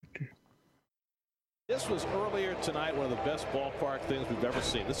This was earlier tonight, one of the best ballpark things we've ever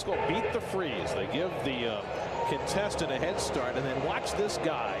seen. This is called Beat the Freeze. They give the contestant a head start, and then watch this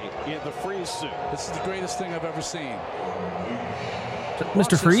guy in the freeze suit. This is the greatest thing I've ever seen.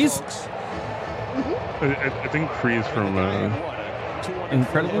 Mr. Freeze? I think Freeze from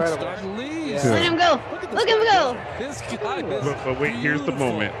Incredible. Yeah. Let him go. Look at him go. This guy is But wait, here's the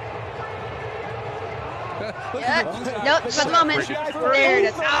moment. Nope, for the moment. There it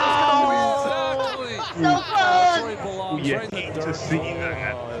is. Oh, so close. You hate to see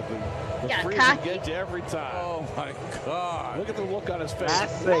that. The Yeah, freeze cocky. will get you every time. Oh my God. Look at the look on his face.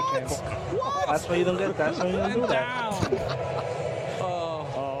 Last second. That's why you don't get. That's why you don't do that.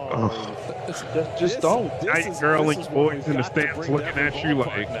 Just don't. Night girling boys in the stands looking at you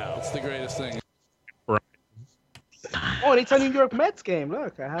like. It's the greatest thing. Oh, and it's a New York Mets game.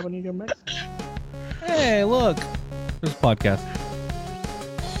 Look, I have a New York Mets game. Hey, look. There's a podcast.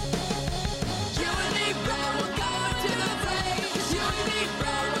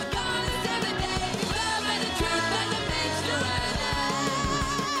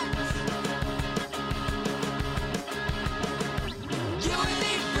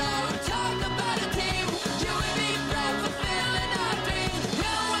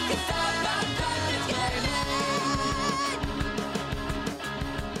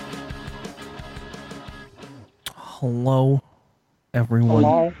 Hello, everyone,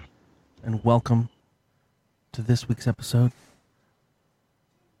 Hello. and welcome to this week's episode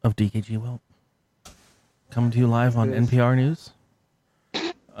of DKG Welp. Coming to you live on Yes. NPR News.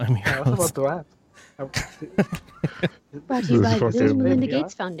 I'm your I was host. about to ask. Brought to you by the Fucking Bill and Melinda NPR.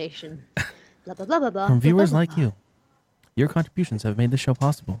 Gates Foundation. Blah, blah, blah, blah, blah. From blah, viewers blah, like blah. you. Your contributions have made this show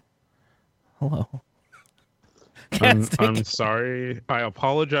possible. Hello. I'm sorry. I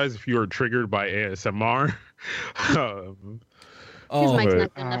apologize if you are triggered by ASMR. His Oh, mic's but-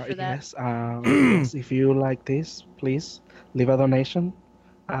 not good enough for that. Yes, if you like this, please leave a donation.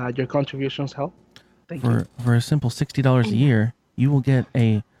 Your contributions help. Thank you. for a simple $60 a year, you will get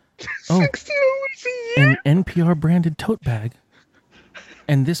an NPR branded tote bag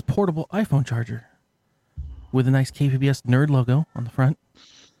and this portable iPhone charger with a nice KPBS nerd logo on the front.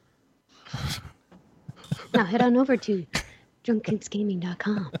 Now head on over to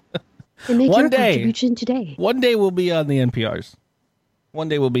drunkidsgaming.com and make One your day. contribution today. One day we'll be on the NPRs. One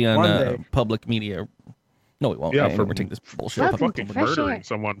day we'll be on One day. public media. No, we won't. Yeah, We're from- taking this bullshit. Welcome Fucking to Fresh murdering Air.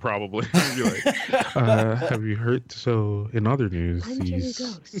 someone, probably. Be like, have you heard? So, in other news, I'm Jerry these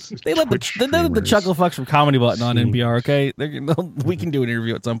Ghost. They let the, Twitch they let the streamers- chuckle fucks from Comedy Button on See. NPR. Okay, we can do an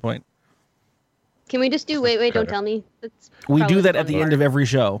interview at some point. Can we just do wait, don't tell me? That's We probably do that the at the fun end part. of every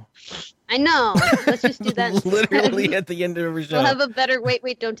show. I know. Let's just do that. Literally at the end of every show. We'll have a better wait,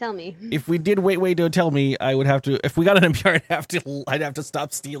 don't tell me. If we did wait, don't tell me, I would have to. If we got an NPR, I'd have to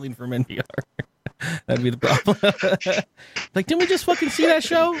stop stealing from NPR. That'd be the problem. Like, didn't we just fucking see that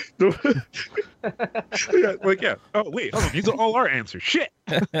show? yeah. Oh wait, hold on. These are all our answers. Shit.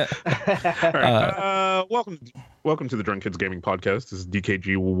 All right. Welcome to the Drunk Kids Gaming Podcast. This is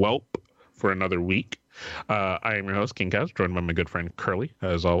DKG Welp for another week. I am your host, King Kaz, joined by my good friend Curly,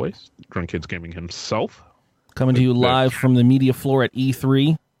 as always. Drunk Kids Gaming himself. Coming to you live from the media floor at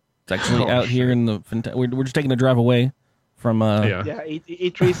E3. It's actually out here in the. We're just taking a drive away from. Yeah. Yeah,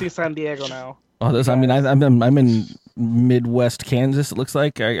 E3's in San Diego now. Oh, this. I mean, I'm in Midwest Kansas. It looks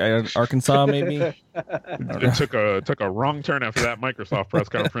like Arkansas, maybe. It took a wrong turn after that Microsoft press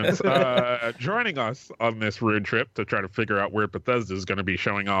conference. Joining us on this road trip to try to figure out where Bethesda is going to be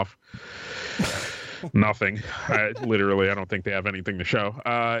showing off nothing. I don't think they have anything to show.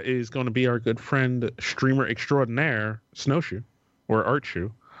 Is going to be our good friend, streamer extraordinaire, Snowshoe, or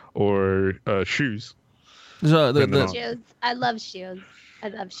Artshoe, or Shoes. So Good enough. Shoes. I love shoes. I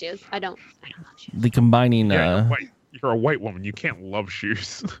love shoes. I don't love shoes. the combining. Yeah, you're a white woman. You can't love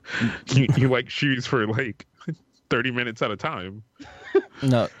shoes. you like shoes for like 30 minutes at a time.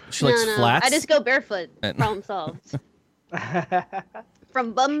 No, she likes no. flats. I just go barefoot. And- Problem solved.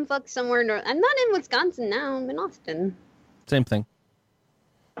 From bumfuck somewhere north. I'm not in Wisconsin now. I'm in Austin. Same thing.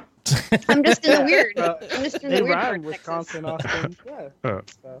 I'm just in the weird. Uh, I'm just in They the weird part rhyme, of Texas. Wisconsin, Austin. Yeah.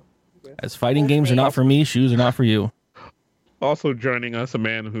 So, As fighting games are not for me, shoes are not for you. Also joining us, a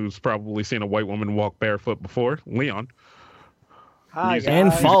man who's probably seen a white woman walk barefoot before, Leon. hi, Music. guys.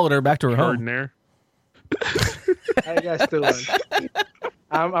 And followed her back to her home. Extraordinaire. How you guys doing?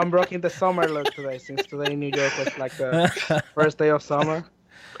 I'm rocking the summer look today, since today in New York was like the first day of summer.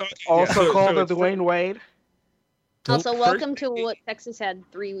 Also called the it's Dwayne Wade. Also, First welcome to day- what Texas had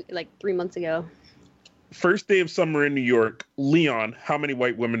 3 months ago. First day of summer in New York. Leon, how many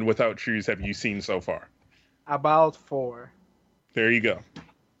white women without shoes have you seen so far? About 4. There you go.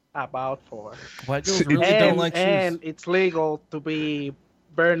 About 4. White girls really don't like And shoes. it's legal to be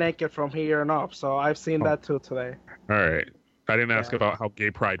bare naked from here on up. So I've seen that too today. All right. I didn't ask Yeah. about how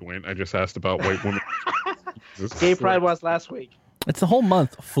gay pride went. I just asked about white women. Gay Pride was last week. It's the whole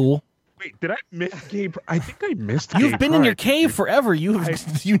month, fool. Wait, did I miss gay pride? I think I missed You've gay been in your pride. cave forever. You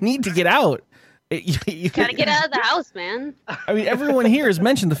need to get out. Gotta get out of the house, man. I mean, everyone here has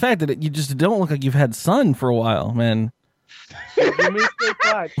mentioned the fact that you just don't look like you've had sun for a while, man. You miss Gay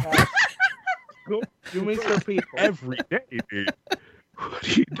Pride, guys. You miss your people. Every day, dude. What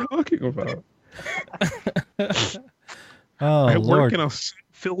are you talking about? Oh, I work Lord. in a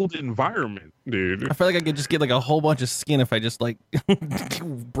filled environment, dude. I feel like I could just get like a whole bunch of skin if I just like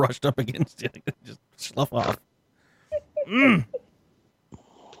brushed up against it. Just slough off. I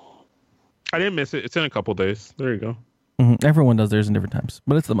didn't miss it. It's in a couple days. There you go. Everyone does theirs in different times,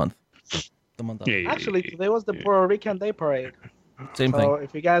 but it's the month. The month. Of. Yeah, yeah, Actually, yeah, today was the Puerto Rican Day Parade. Same So thing.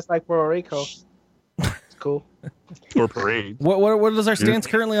 if you guys like Puerto Rico, it's cool. yeah. Or parade. What is our stance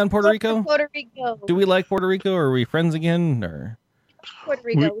currently on Puerto Rico? Puerto Rico. Do we like Puerto Rico? Or are we friends again? Or Puerto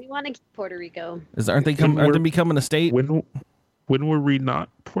Rico. We want to keep Puerto Rico. aren't they becoming a state? When were we not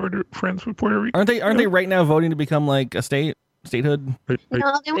friends with Puerto Rico? Aren't they right now voting to become like a statehood No, they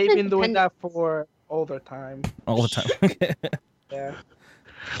want They've been doing independence. that for all the time. all the time? Yeah,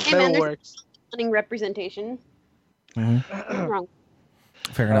 Hey, man, never there's works. wanting representation. Mhm. Nothing wrong.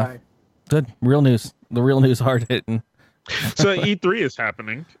 Fair enough. Right. Good. Real news. The real news, hard hitting. So E3 is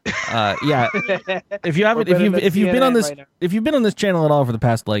happening. Yeah. If you haven't, We're better than if you've been on CNN this, right now. if you've been on this channel at all for the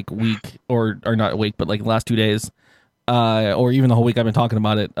past like week or not a week, but like the last 2 days, or even the whole week I've been talking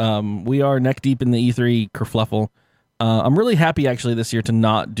about it, we are neck deep in the E3 kerfluffle. I'm really happy actually this year to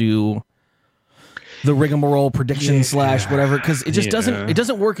not do the rigmarole prediction slash whatever, because it just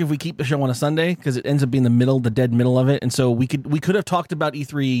doesn't work if we keep the show on a Sunday, because it ends up being the dead middle of it. And so we could have talked about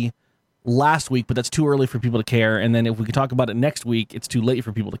E3 last week, but that's too early for people to care. And then if we could talk about it next week, it's too late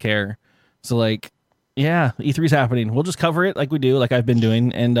for people to care. So like, yeah, E3's happening. We'll just cover it like we do, like I've been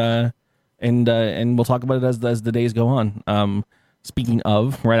doing, and we'll talk about it as the days go on. Speaking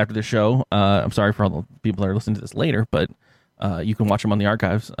of, right after the show, I'm sorry for all the people that are listening to this later, but you can watch them on the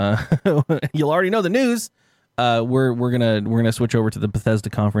archives. You'll already know the news. We're gonna switch over to the Bethesda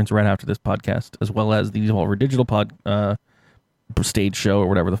conference right after this podcast, as well as the Devolver Digital stage show or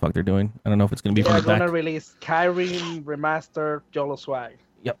whatever the fuck they're doing. I don't know if it's gonna be from They're the back. gonna release Skyrim remastered YOLO swag.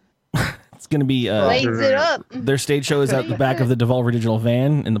 It's gonna be Blaze it up. their stage show is at the back of the Devolver Digital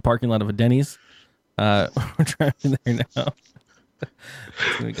van in the parking lot of a Denny's. We're driving there now.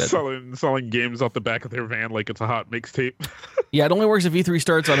 It's gonna be good. Selling games off the back of their van like it's a hot mixtape. Yeah, it only works if E3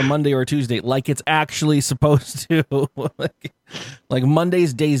 starts on a Monday or a Tuesday, like it's actually supposed to. like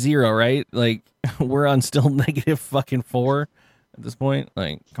Monday's day 0, right? Like we're on still negative fucking 4 at this point.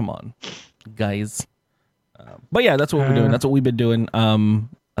 Like, come on, guys. But yeah, that's what we're doing. That's what we've been doing.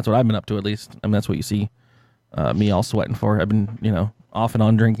 That's what I've been up to, at least. I mean, that's what you see me all sweating for. I've been, off and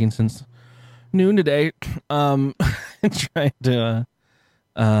on drinking since noon today. Trying to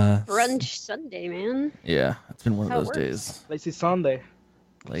Brunch Sunday, man. yeah, it's been one of How it those works. days. Lazy Sunday.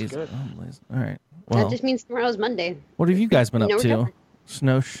 Lazy. good. Oh, lazy. All right. That Well, just means tomorrow's Monday. what have you guys been up No, we're to? different.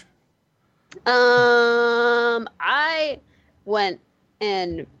 Snoosh. I went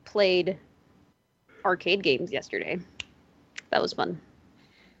and played arcade games yesterday. That was fun.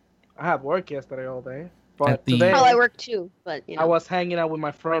 I had work yesterday all day, but At the- today Well, I worked too, but I was hanging out with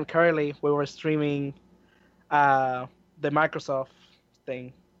my friend Curly. We were streaming the Microsoft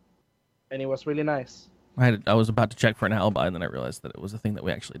thing, and it was really nice. I was about to check for an alibi, and then I realized that it was a thing that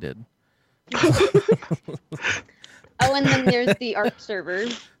we actually did. Oh, and then there's the ARC server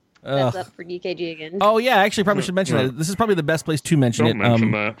that's Ugh. up for DKG again. Oh yeah, I actually probably should mention that. This is probably the best place to mention Don't it.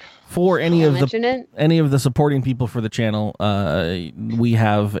 mention that. For any of the Mention it. any of the supporting people for the channel, we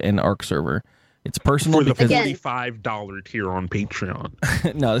have an ARC server. It's personal For the because Again. $45 tier on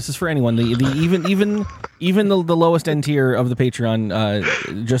Patreon. no, this is for anyone. The even the lowest end tier of the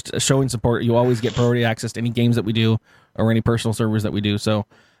Patreon, just showing support, you always get priority access to any games that we do or any personal servers that we do. So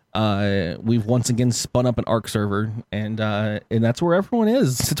we've once again spun up an ARC server, and that's where everyone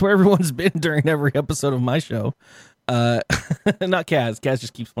is. It's where everyone's been during every episode of my show. Not Kaz. Kaz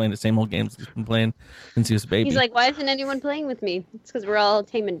just keeps playing the same old games he's been playing since he was a baby. He's like, why isn't anyone playing with me? It's because we're all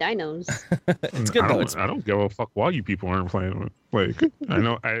taming dinos. it's good I though. don't, It's, I don't give a fuck why you people aren't playing with. Like,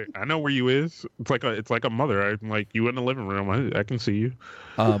 I know where you is. It's like a mother. I'm like you in the living room. I can see you.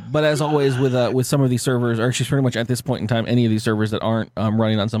 but as always with some of these servers, or actually pretty much at this point in time, any of these servers that aren't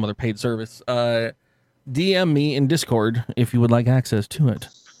running on some other paid service, DM me in Discord if you would like access to it,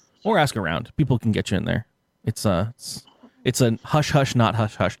 or ask around. People can get you in there. It's It's a hush hush, not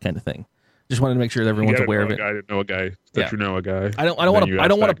hush hush kind of thing. Just wanted to make sure that everyone's aware of it. I didn't know a guy that you know a guy. I don't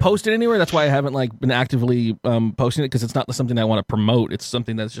want to post it anywhere. That's why I haven't like been actively posting it, because it's not something I want to promote. It's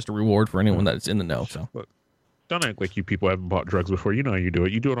something that's just a reward for anyone that's in the know. So don't act like you people haven't bought drugs before. You know how you do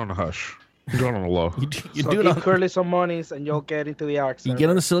it. You do it on a hush. You do it on a low. you So do it give on Curly some monies and you'll get into the arc. You get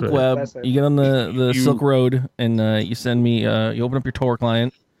on the Silk Web, That's it. you get on the Silk Road, and you send me. You open up your Tor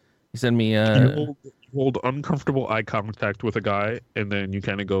client. You send me. You hold uncomfortable eye contact with a guy, and then you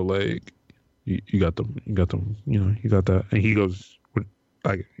kind of go like, "You got them. You got them. You know, you got that." And he goes, "What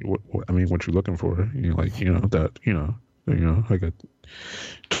you looking for?" And you're like, I got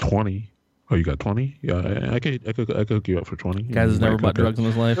 20. Oh, you got 20? Yeah, I could hook you up for 20. Guys has never bought drugs in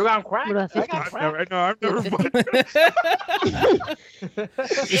his life. You got crack? What about I got 50? crack. I've never bought.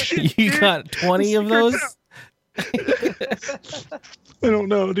 You got 20 of those? I don't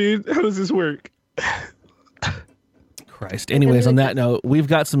know, dude. How does this work? Christ. Anyways, on that note, we've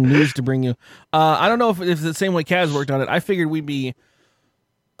got some news to bring you. I don't know if it's the same way Kaz worked on it. I figured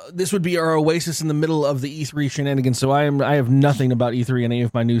this would be our oasis in the middle of the E3 shenanigans. So I have nothing about E3 in any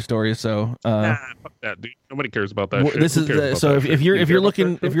of my news stories. So Fuck that, dude. Nobody cares about that. this is if you're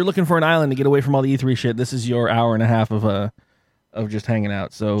looking for an island to get away from all the E3 shit, this is your hour and a half of just hanging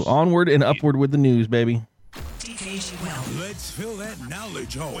out. So onward and upward with the news, baby. Let's fill that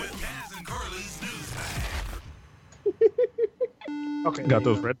knowledge hole with Kaz and Curly's news bag. Okay. Got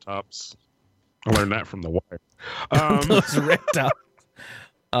those red tops. I learned that from The Wire. Those red tops.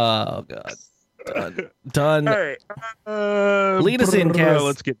 Oh god. Done. All right. Lead us in, Kaz.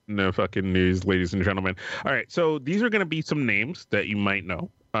 Let's get into fucking news, ladies and gentlemen. All right. So these are going to be some names that you might know.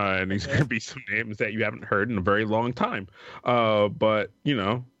 And these are going to be some names that you haven't heard in a very long time. But,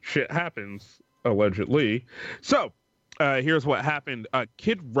 shit happens, allegedly. So here's what happened.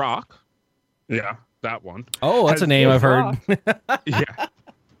 Kid Rock. Yeah, that one. Oh, that's a name I've heard. Yeah.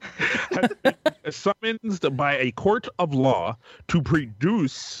 Has been summoned by a court of law to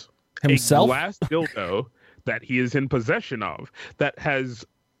produce Himself? a glass dildo that he is in possession of that has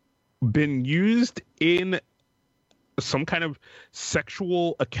been used in some kind of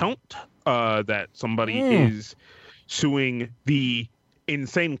sexual account that somebody is suing the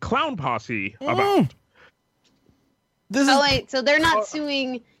Insane Clown Posse about. So they're not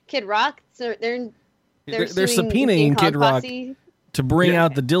suing Kid Rock. So they're suing subpoenaing Kid Rock to bring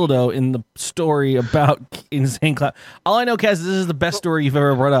out the dildo in the story about Insane Clown. All I know, Kaz, this is the best story you've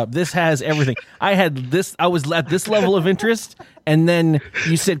ever brought up. This has everything. I was at this level of interest, and then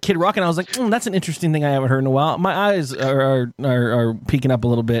you said Kid Rock, and I was like, that's an interesting thing I haven't heard in a while. My eyes are peeking up a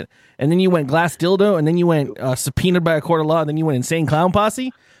little bit. And then you went glass dildo, and then you went subpoenaed by a court of law, and then you went Insane Clown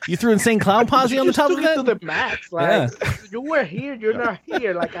Posse. You threw Insane Clown Posse on the top of that? To the max. Like, you were here, you're not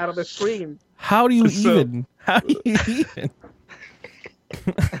here, like out of the screen. How do you even?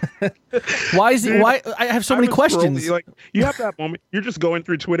 Why is it? Why I have so many questions. You have that moment. You're just going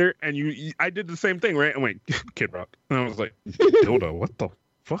through Twitter, and I did the same thing, right? I went Kid Rock, and I was like, dildo. What the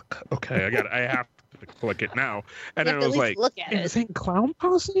fuck? Okay, I have to click it now, and then I was like, Insane Clown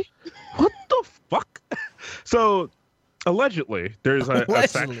Posse. What the fuck? So allegedly, there's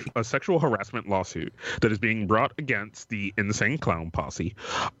a sexual harassment lawsuit that is being brought against the Insane Clown Posse,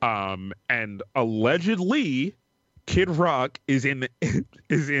 and allegedly, Kid Rock is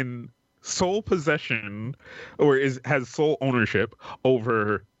in sole possession or has sole ownership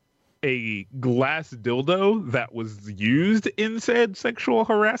over a glass dildo that was used in said sexual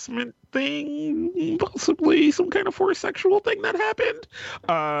harassment thing, possibly some kind of forced sexual thing that happened.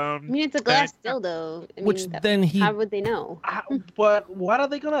 It's a glass dildo. How would they know? But what are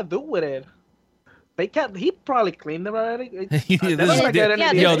they gonna do with it? They can't. He probably cleaned them already. This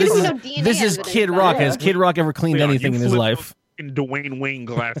is Kid Rock. Has Kid Rock ever cleaned anything in his life? Dwayne Wayne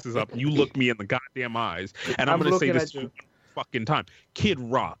glasses up, and you look me in the goddamn eyes, and I'm going to say this fucking time. Kid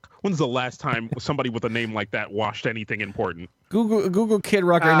Rock. When's the last time somebody with a name like that washed anything important? Google Kid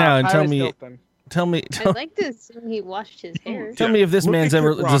Rock right now and tell me. I'd like to assume he washed his hair. Tell me if this man's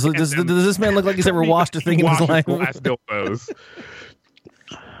ever does this man look like he's ever washed a thing in his life? Glass dildos.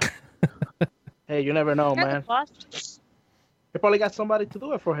 Hey, you never know, man. He probably got somebody to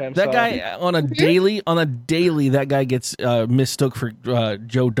do it for him. That guy on a daily, that guy gets mistook for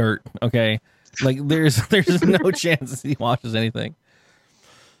Joe Dirt. Okay, like there's no chance he washes anything.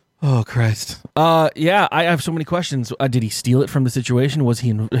 Oh Christ. Yeah, I have so many questions. Did he steal it from the situation? Was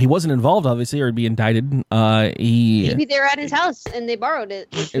he wasn't involved, obviously, or he'd be indicted. Maybe they're at his house and they borrowed it.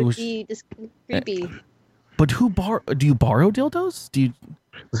 It would be just creepy. But do you borrow dildos? Do you?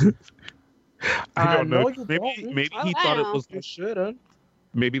 I don't know. Maybe he thought it was. You shouldn't.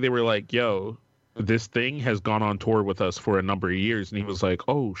 Maybe they were like, "Yo, this thing has gone on tour with us for a number of years. And he was like,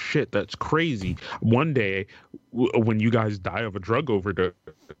 oh shit, that's crazy. One day when you guys die of a drug overdose,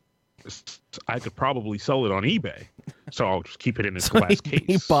 I could probably sell it on eBay. So I'll just keep it in its glass case.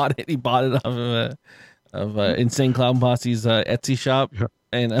 He bought it off of Insane Clown Posse's Etsy shop. Yeah.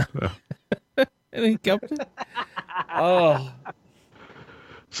 And and he kept it. Oh.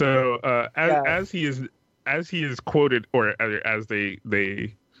 So as he is quoted, or as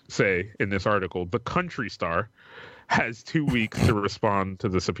they say in this article, the country star has 2 weeks to respond to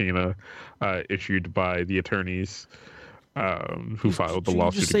the subpoena issued by the attorneys who filed the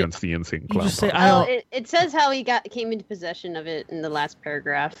lawsuit against the Insane Clown Posse. It says how he came into possession of it in the last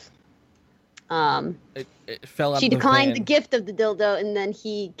paragraph. It fell out. She declined the gift of the dildo, and then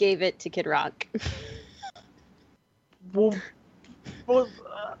he gave it to Kid Rock. well,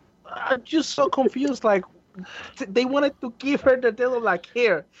 I'm just so confused. Like, they wanted to give her the dildo. Like,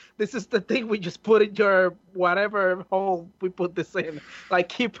 here, this is the thing. We just put in your whatever hole we put this in. Like,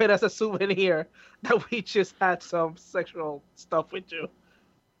 keep it as a souvenir that we just had some sexual stuff with you.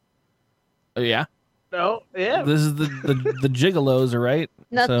 Oh yeah. No, yeah. This is the gigolos, right?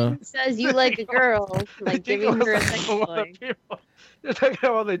 Nothing says you like a girl, like giving her a sex toy. You're talking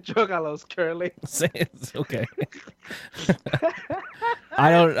about the juggalos, Curly. It's okay.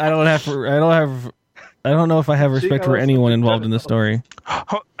 I don't know if I have respect for anyone involved in this story.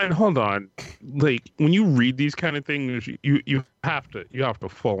 And hold on, like when you read these kind of things, you have to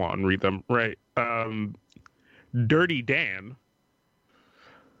full on read them, right? Dirty Dan.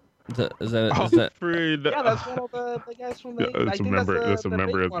 Is that? Alfred, yeah, that's one of the guys from the. Yeah, that's a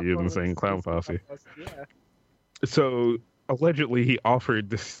member of the Insane Clown Posse. Yeah. So allegedly, he offered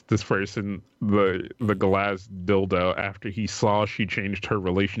this person the glass dildo after he saw she changed her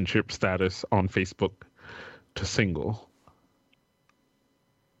relationship status on Facebook to single.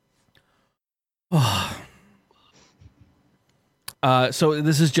 So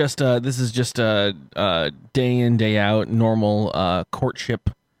this is just day in, day out normal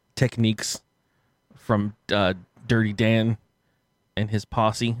courtship techniques from Dirty Dan and his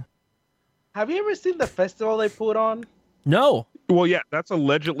posse. Have you ever seen the festival they put on? No. Well, yeah, that's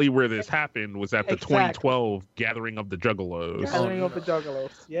allegedly where this happened, was at the 2012 Gathering of the Juggalos. Gathering of the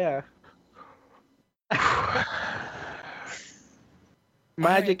Juggalos, yeah.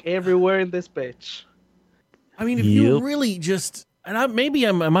 Magic everywhere in this bitch. I mean, if you really just, and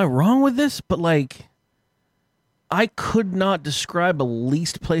am I wrong with this? But like, I could not describe a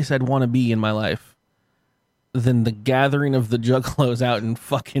least place I'd want to be in my life than the Gathering of the Juggalos out in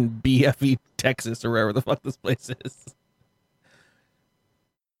fucking BFE, Texas, or wherever the fuck this place is.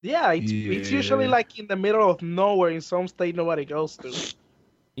 Yeah, it's usually like in the middle of nowhere in some state nobody goes to.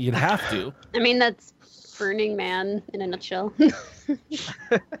 You'd have to. I mean, that's Burning Man in a nutshell.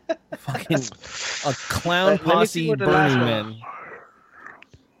 Fucking a clown posse Burning Man.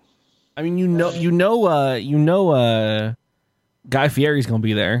 I mean, you know, Guy Fieri's gonna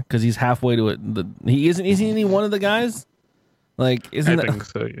be there because he's halfway to it. Isn't he one of the guys? Like, I think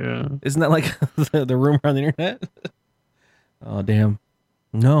so, yeah. Isn't that like the rumor on the internet? Oh damn.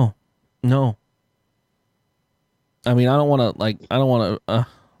 No. I mean, I don't want to.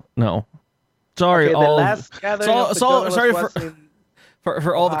 No. Sorry, okay, sorry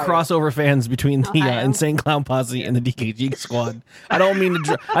for all the crossover fans between the Insane Clown Posse and the DKG squad. I don't mean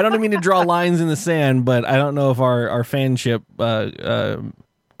to draw lines in the sand, but I don't know if our fanship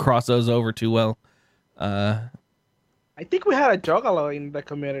crosses over too well. I think we had a juggalo in the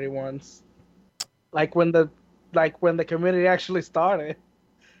community once, like when the community actually started.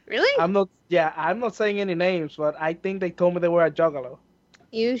 Really? I'm not saying any names, but I think they told me they were a juggalo.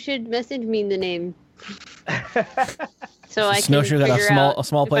 You should message me the name. So I can Snowshoe got a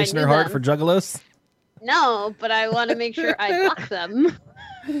small place in her heart for juggalos? No, but I want to make sure I block them.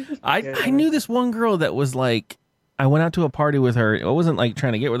 I knew this one girl that was like, I went out to a party with her. I wasn't like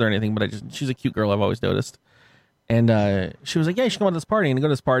trying to get with her or anything, but she's a cute girl, I've always noticed. And she was like, yeah, you should go to this party. And I go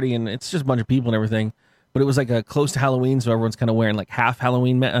to this party, and it's just a bunch of people and everything. But it was like close to Halloween, so everyone's kind of wearing like half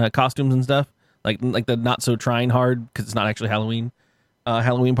Halloween costumes and stuff. Like the not so trying hard, because it's not actually Halloween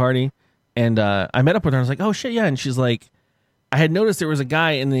party. And I met up with her. I was like, oh shit, yeah. And she's like, I had noticed there was a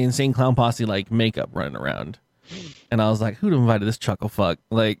guy in the Insane Clown Posse like makeup running around. And I was like, who'd invited this chuckle fuck?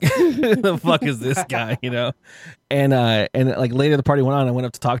 Like, who the fuck is this guy, you know? And like later the party went on, I went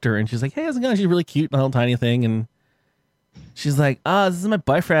up to talk to her, and she's like, hey, how's it going? She's really cute, the whole tiny thing. And she's like, this is my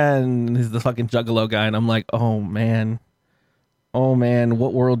boyfriend. He's the fucking juggalo guy. And I'm like, oh man,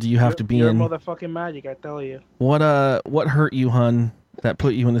 what world do you have to be in? You're motherfucking magic, I tell you. What hurt you, hun, that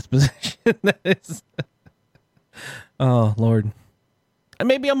put you in this position? That is... Oh Lord. And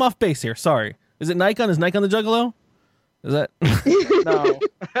maybe I'm off base here. Sorry. Is it Nikon? Is Nikon the Juggalo? Is that? No.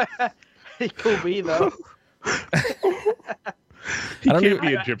 It could be though. He can't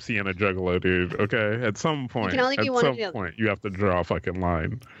be a gypsy and a juggalo, dude. Okay, at some point, can only be one or the other. you have to draw a fucking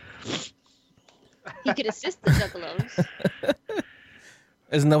line. He could assist the juggalos.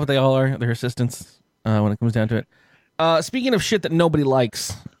 Isn't that what they all are? They're assistants when it comes down to it. Speaking of shit that nobody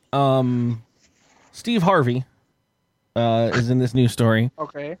likes, Steve Harvey is in this news story.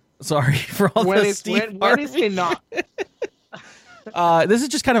 Okay. Sorry for all this, Steve Harvey. When is he not? This is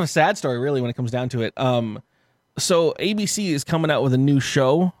just kind of a sad story, really, when it comes down to it. So ABC is coming out with a new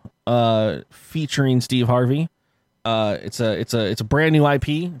show featuring Steve Harvey. It's a brand new IP.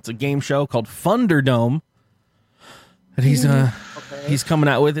 It's a game show called Thunderdome that he's coming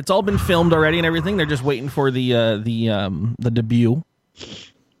out with. It's all been filmed already and everything. They're just waiting for the debut.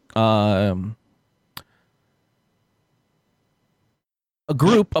 A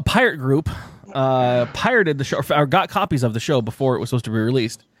pirate group, pirated the show, or got copies of the show before it was supposed to be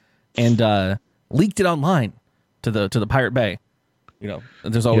released, and leaked it online to the Pirate Bay. You know,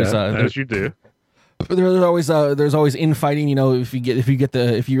 there's always as you do. There's always infighting. You know, if you're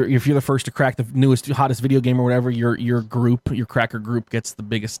the first to crack the newest, hottest video game or whatever, your cracker group gets the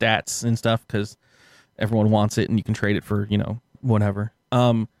biggest stats and stuff because everyone wants it and you can trade it for whatever.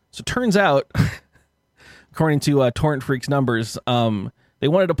 So it turns out, according to Torrent Freak's numbers, they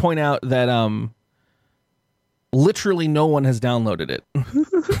wanted to point out that literally no one has downloaded it.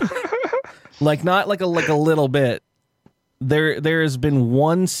 Not like a little bit. There has been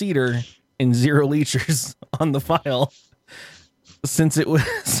one seeder and 0 leechers on the file since it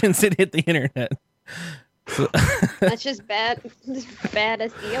hit the internet. So, that's just bad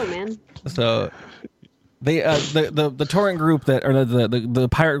SEO, man. So they the torrent group that, or the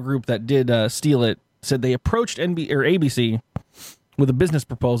pirate group that did steal it, said they approached ABC with a business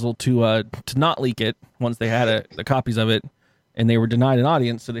proposal to not leak it once they had the copies of it, and they were denied an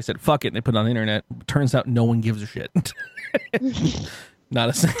audience. So they said fuck it, and they put it on the internet. Turns out no one gives a shit.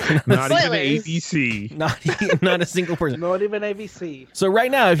 Not even ABC. Not a single person. Not even ABC. So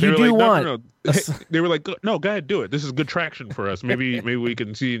right now, if you do want, they were like, no, go ahead, do it. This is good traction for us. Maybe we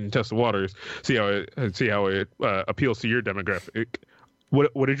can see and test the waters, see how it appeals to your demographic.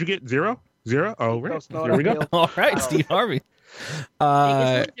 What did you get? 0? Oh, right. Here we go. All right, Steve Harvey.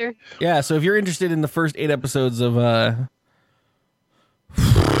 Yeah. So if you're interested in the first 8 episodes of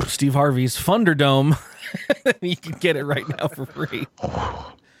Steve Harvey's Thunderdome, you can get it right now for free.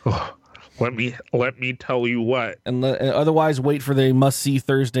 Let me tell you what. And otherwise, wait for the must-see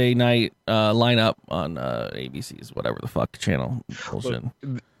Thursday night lineup on ABC's whatever the fuck channel. Bullshit.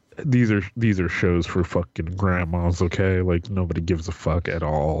 These are shows for fucking grandmas, okay? Like nobody gives a fuck at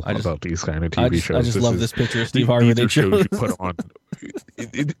all about these kind of TV shows. I just love this picture of Steve Harvey. These are shows you put on.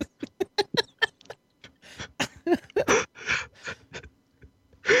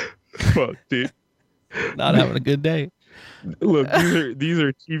 Fuck, dude. Not having a good day. Look,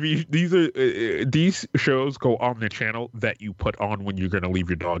 these shows go on the channel that you put on when you're gonna leave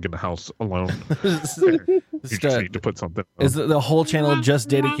your dog in the house alone. You just need to put something on. Is the whole channel just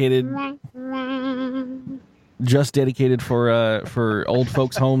dedicated for old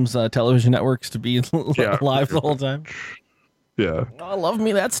folks' homes television networks to be live the whole time? Yeah. Oh, love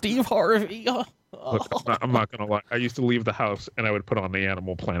me that Steve Harvey. Look, I'm not gonna lie. I used to leave the house and I would put on the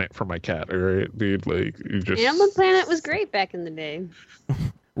Animal Planet for my cat. All right, dude. Like you just. Animal Planet was great back in the day.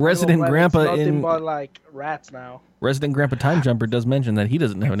 Resident Grandpa nothing but like rats now. Resident Grandpa Time Jumper does mention that he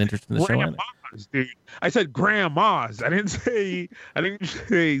doesn't have an interest in the show. Grandmas, dude. I said grandmas. I didn't say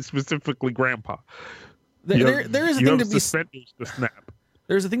specifically grandpa. There is a thing to be suspenders to snap.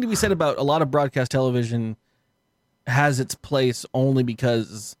 There's a thing to be said about a lot of broadcast television has its place only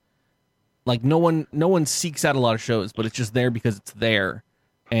because. Like no one seeks out a lot of shows, but it's just there because it's there,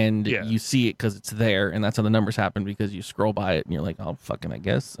 and you see it because it's there, and that's how the numbers happen because you scroll by it and you're like, oh fucking, I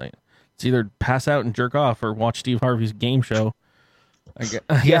guess it's either pass out and jerk off or watch Steve Harvey's game show. I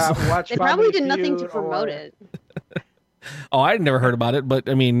guess. They probably did nothing to promote it. Oh, I'd never heard about it, but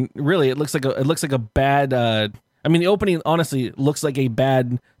I mean, really, it looks like a bad. I mean, the opening honestly looks like a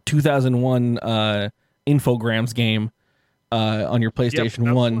bad 2001 Infogrames game on your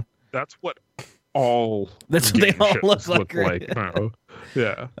PlayStation 1. That's what all. That's what they all look like. Now.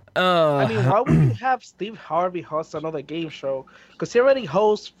 Yeah. I mean, why would you have Steve Harvey host another game show? Because he already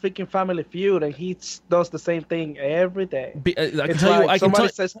hosts freaking Family Feud, and he does the same thing every day. Somebody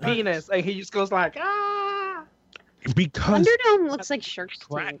says penis, and he just goes like, ah. Because Thunderdome looks like Shark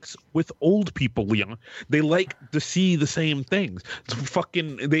Tank. tracks with old people, Leon. They like to see the same things. It's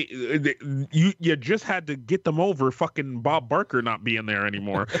fucking you just had to get them over fucking Bob Barker not being there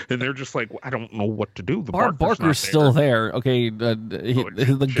anymore, and they're just like, I don't know what to do. The Barker's still there. Okay,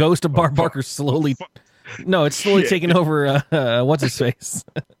 the ghost of Bob Barker slowly. No, it's slowly taking over. What's his face?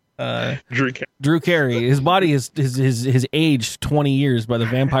 Drew Carey. His body is aged 20 years by the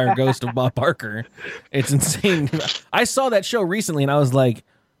vampire ghost of Bob Barker. It's insane. I saw that show recently and I was like,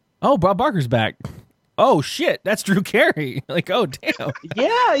 oh, Bob Barker's back. Oh shit, that's Drew Carey. Like, oh damn.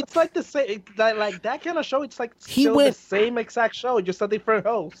 Yeah, it's like the same, like that kind of show. It's like the same exact show, just a different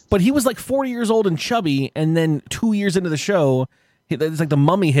host. But he was like 40 years old and chubby, and then 2 years into the show, it's like the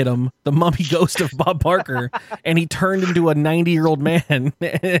mummy hit him, the mummy ghost of Bob Barker, and he turned into a 90-year-old man,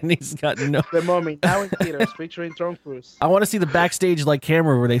 and he's got no. The Mummy now in theaters featuring Tom Cruise. I want to see the backstage like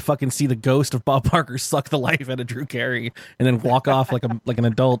camera where they fucking see the ghost of Bob Barker suck the life out of Drew Carey and then walk off like an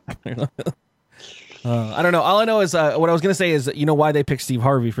adult. I don't know. All I know is what I was gonna say is, you know, why they picked Steve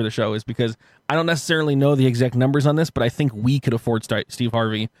Harvey for the show is because I don't necessarily know the exact numbers on this, but I think we could afford Steve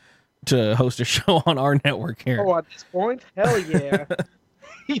Harvey to host a show on our network here. Oh, at this point, hell yeah.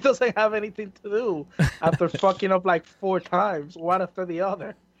 He doesn't have anything to do after fucking up like 4 times, one after the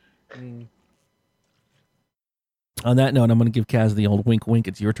other. On that note, I'm going to give Kaz the old wink wink.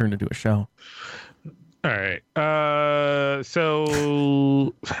 It's your turn to do a show. All right.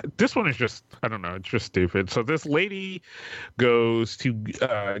 So this one is just, I don't know, it's just stupid. So this lady goes to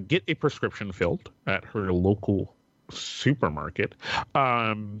get a prescription filled at her local supermarket,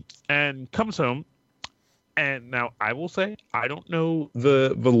 and comes home. And now I will say, I don't know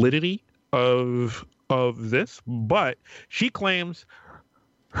the validity of this, but she claims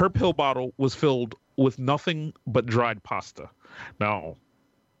her pill bottle was filled with nothing but dried pasta. Now,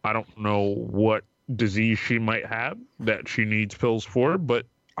 I don't know what disease she might have that she needs pills for, but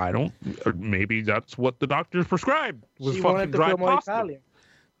I don't. Maybe that's what the doctors prescribed, was fucking dried pasta. Italian.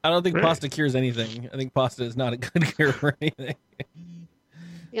 I don't think pasta cures anything. I think pasta is not a good cure for anything.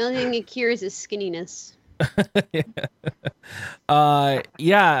 The only thing it cures is skinniness.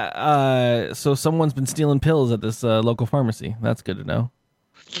 So someone's been stealing pills at this local pharmacy. That's good to know.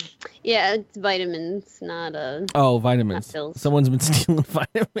 Yeah, it's vitamins, not vitamins. Not pills. Someone's been stealing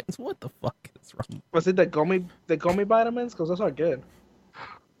vitamins. What the fuck is wrong? Was it the gummy vitamins? Because those are good.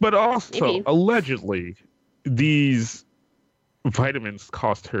 But also, allegedly, these vitamins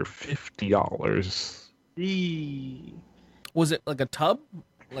cost her $50. Was it like a tub?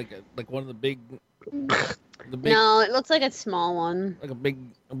 Like one of the big No, it looks like a small one. Like a big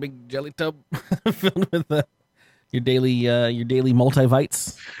jelly tub filled with your daily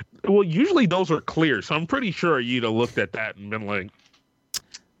multivites. Well, usually those are clear, so I'm pretty sure you'd have looked at that and been like,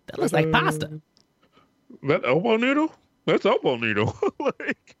 that looks like pasta. That elbow noodle? That's elbow noodle.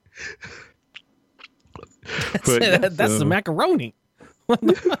 That's the macaroni. What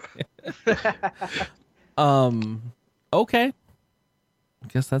the fuck? Okay. I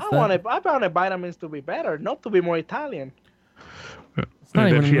guess that's I wanted vitamins to be better, not to be more Italian. And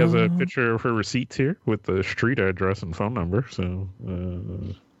then she has a picture of her receipts here with the street address and phone number. So,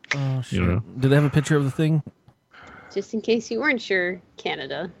 oh shit! You know. Do they have a picture of the thing? Just in case you weren't sure,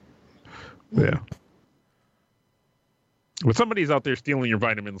 Canada. Yeah. But somebody's out there stealing your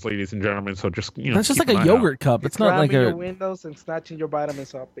vitamins, ladies and gentlemen. So just that's just like a yogurt cup. It's not like your windows and snatching your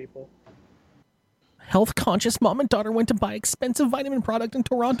vitamins off people. Health conscious mom and daughter went to buy expensive vitamin product in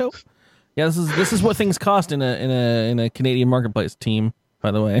Toronto. Yeah, this is what things cost in a Canadian marketplace, team.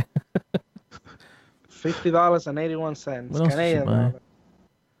 By the way, $50.81 Canadian.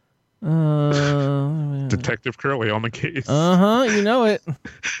 Detective Curley on the case. You know it.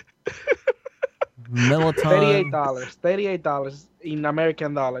 Melatonin. $38 in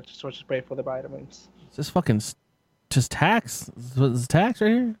American dollars. Just what you pay for the vitamins. Is this fucking just tax? Is this tax right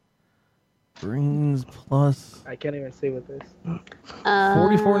here? Greens plus. I can't even see what this.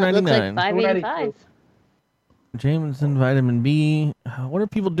 $44.99. Looks like $5.85. Jameson vitamin B. What are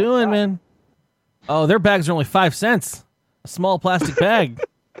people doing, man? Oh, their bags are only 5 cents. A small plastic bag.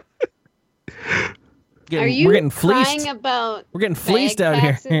 Are you we're getting fleeced. About we're getting fleeced out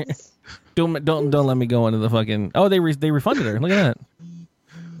here. Don't let me go into the fucking. Oh, they refunded her. Look at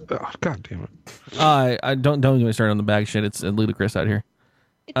that. Oh, God damn it. I don't get me started on the bag shit. It's ludicrous out here.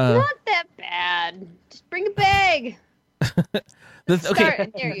 It's not that bad. Just bring a bag.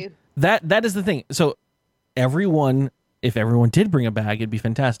 Okay. Dare you. That is the thing. So if everyone did bring a bag, it'd be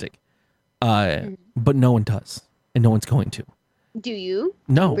fantastic. But no one does, and no one's going to. Do you?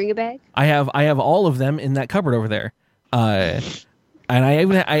 No. Bring a bag? I have all of them in that cupboard over there. And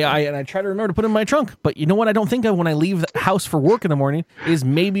I try to remember to put it in my trunk. But you know what I don't think of when I leave the house for work in the morning is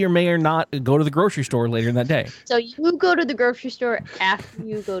maybe or may or not go to the grocery store later in that day. So you go to the grocery store after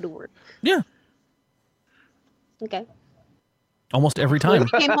you go to work. Yeah. Okay. Almost every time.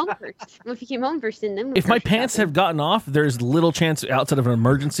 What if you came home first? What if you came home first and then? If my pants have gotten off, there's little chance outside of an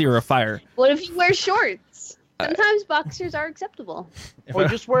emergency or a fire. What if you wear shorts? Sometimes boxers are acceptable. Or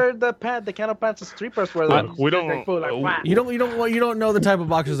just wear the kind of pants the strippers wear. We don't. You don't know the type of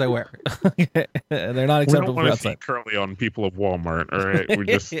boxers I wear. They're not We acceptable don't for want to see outside. curly on people of Walmart. All right, we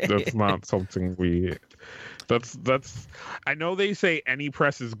just that's not something we. That's. I know they say any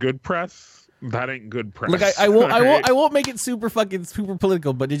press is good press. That ain't good press. Look, I won't make it super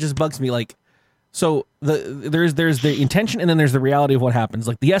political, but it just bugs me. Like, so there's the intention and then there's the reality of what happens.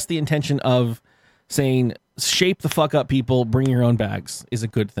 Like, the intention of saying shape the fuck up, people, bring your own bags is a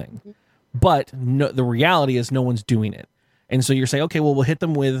good thing, but no, the reality is no one's doing it, and so you're saying, okay, well, we'll hit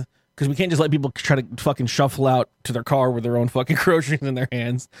them with, because we can't just let people try to fucking shuffle out to their car with their own fucking groceries in their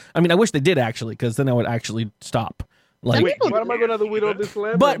hands. I mean, I wish they did actually, because then I would actually stop. Like, what am I gonna do with all this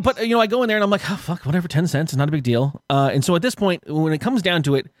lemon? but I go in there and I'm like, oh fuck, whatever, 10 cents is not a big deal. And so at this point, when it comes down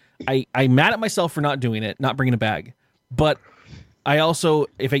to it, I'm mad at myself for not doing it, not bringing a bag. But I also,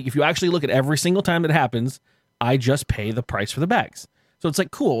 if you actually look at every single time that happens, I just pay the price for the bags. So it's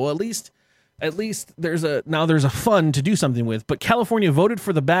like, cool. Well, at least there's a fund to do something with. But California voted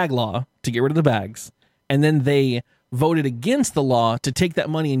for the bag law to get rid of the bags, and then they voted against the law to take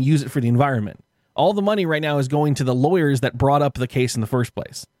that money and use it for the environment. All the money right now is going to the lawyers that brought up the case in the first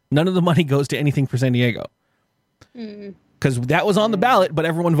place. None of the money goes to anything for San Diego. Because that was on the ballot, but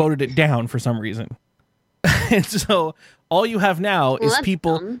everyone voted it down for some reason. And so all you have now is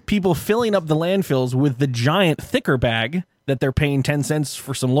people filling up the landfills with the giant thicker bag that they're paying 10 cents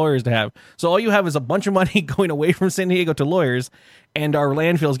for some lawyers to have. So all you have is a bunch of money going away from San Diego to lawyers, and our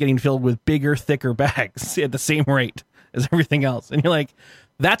landfills getting filled with bigger, thicker bags at the same rate as everything else. And you're like,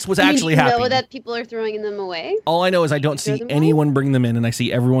 that's what's actually happening. You know that people are throwing them away? All I know is I don't see anyone bring them in, and I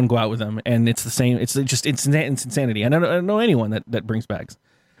see everyone go out with them, and it's the same. It's insanity. And I don't know anyone that brings bags.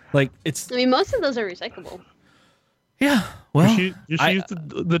 Like, it's. I mean, most of those are recyclable. Yeah. Well, you should use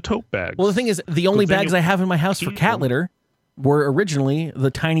the tote bags. Well, the thing is, the only bags I have in my house for cat litter were originally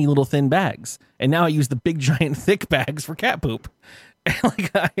the tiny little thin bags, and now I use the big giant thick bags for cat poop.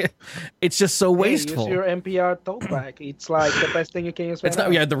 It's just so wasteful. Use your NPR tote bag. It's like the best thing you can use. It's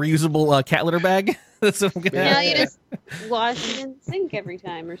not. Yeah, the reusable cat litter bag. That's what I'm gonna have. You just wash it in the sink every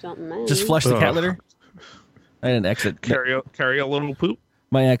time or something. Man. Just flush the cat litter. I didn't exit. Carry a little poop.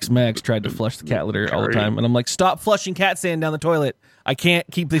 My ex tried to flush the cat litter all the time, and I'm like, stop flushing cat sand down the toilet. I can't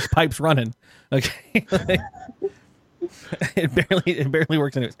keep these pipes running. Okay. It barely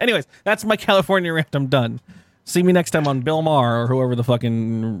works anyways. Anyways, that's my California rant. I'm done. See me next time on Bill Maher or whoever the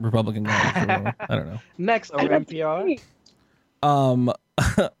fucking Republican guy. I don't know. Next on NPR.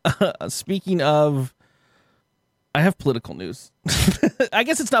 Speaking of, I have political news. I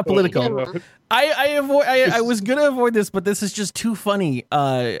guess it's not political. I was gonna avoid this, but this is just too funny.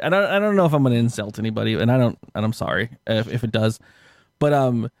 I don't know if I'm gonna insult anybody, and I'm sorry if it does.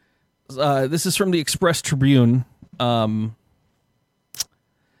 But this is from the Express Tribune.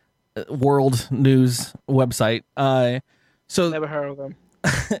 World news website. So never heard of them.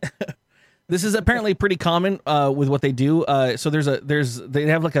 This is apparently pretty common with what they do. So they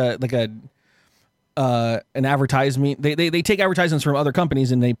have like an advertisement. They take advertisements from other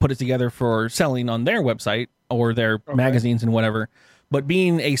companies and they put it together for selling on their website or their magazines and whatever. But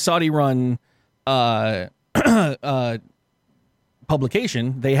being a Saudi-run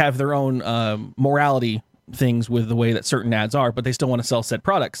publication, they have their own morality things with the way that certain ads are, but they still want to sell said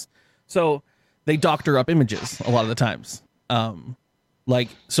products. So they doctor up images a lot of the times.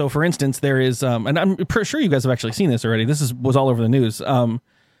 So for instance, there is, and I'm pretty sure you guys have actually seen this already. This was all over the news.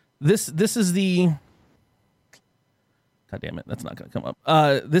 This is the, God damn it, that's not going to come up.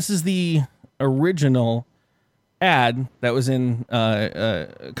 This is the original ad that was in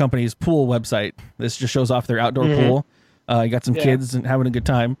a company's pool website. This just shows off their outdoor pool. You got some kids and having a good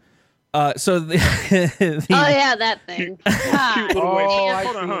time. So that thing.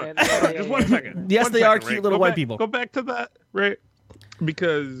 Hold on. Just 1 second. Yes, One they second, are cute little white people. Go back to that, right?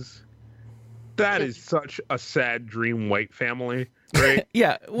 Because that is such a sad dream white family, right?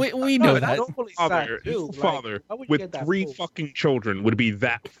 Yeah, we know that. Father with 3 fucking children would be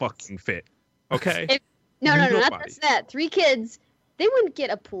that fucking fit. Okay? No, not just that. 3 kids. They wouldn't get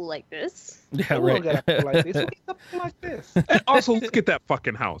a pool like this. Yeah, right. Get a pool like this. We get a pool like this. And also, let's get that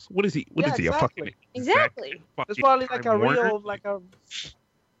fucking house. What is he? What is he? Exactly. Exactly. There's probably like a real,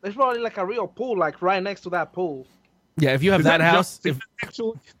 there's probably like a real pool, like right next to that pool. Yeah, if you have Is that house, John Cena,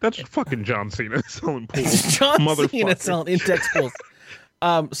 actually, that's fucking John Cena selling pools. John Cena Motherfucker. selling index pools.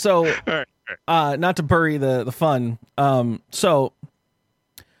 So All right. not to bury the fun. So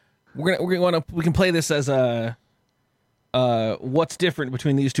we can play this as a what's different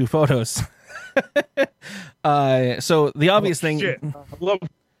between these two photos. So the obvious thing. Shit. I love.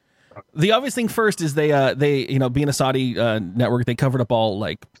 The obvious thing first is they being a Saudi network, they covered up all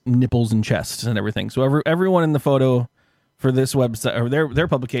like nipples and chests and everything. So everyone in the photo for this website or their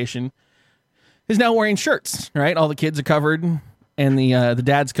publication is now wearing shirts, right? All the kids are covered and the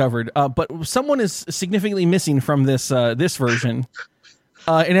dad's covered. But someone is significantly missing from this version.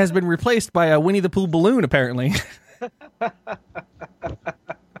 It has been replaced by a Winnie the Pooh balloon, apparently.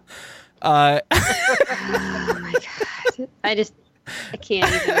 Oh my god! I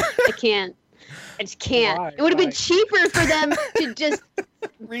can't even. I can't. I just can't. Why? It would have been cheaper for them to just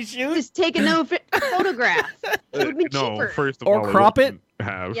Reshoot? just take a no photograph. It would have been No, cheaper. first of Or all, crop it?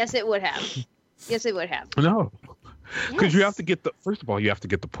 Have. Yes, it would have. Yes, it would have. No. Because you Yes. have to get first of all, you have to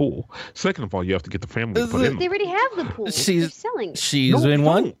get the pool. Second of all, you have to get the family to put in. They already have the pool. They're She's- selling. She's No, in they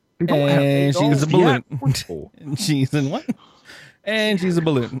one, don't. They don't have- they and she's a don't. balloon. Yeah, of course. And she's in one, and she's a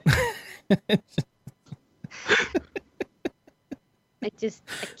balloon. I can't.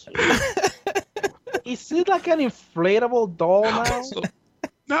 Is it like an inflatable doll now? So,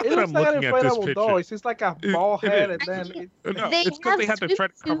 not It that looks I'm like an looking at this inflatable picture. doll. It's just like a ball It head, is. and then No, They it's because they have had to try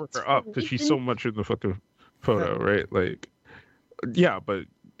to cover swimsuits her up because she's so and- much in the fucking photo, right? Like, yeah, but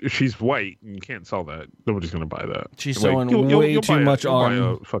she's white and you can't sell that. Nobody's gonna buy that. She's Like, showing way too much you'll buy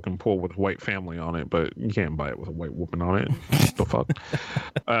arm. a fucking pool with a white family on it, but you can't buy it with a white woman on it. What the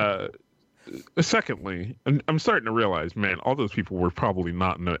fuck? Secondly, I'm starting to realize, man, all those people were probably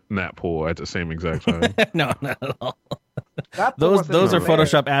not in that pool at the same exact time. No, not at all. that Those are wasn't there.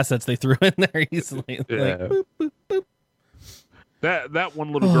 Photoshop assets they threw in there easily. Like, Yeah. boop, boop, boop. That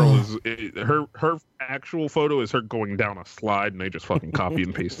one little girl her actual photo is her going down a slide, and they just fucking copy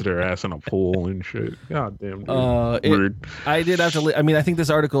and pasted her ass in a pool and shit. God damn. Dude. Weird. I did have to. I mean, I think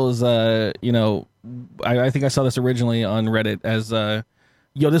this article is, I think I saw this originally on Reddit as,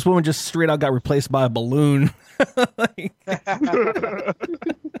 this woman just straight out got replaced by a balloon. Like,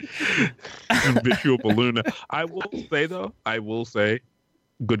 Visual balloon. I will say,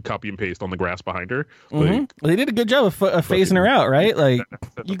 good copy and paste on the grass behind her. Like, they did a good job of phasing her out, right? Like,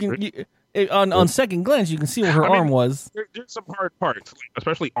 that's you can great. on second glance, you can see where her arm was. There's some hard parts, like,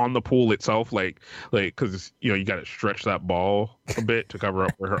 especially on the pool itself, like because you got to stretch that ball a bit to cover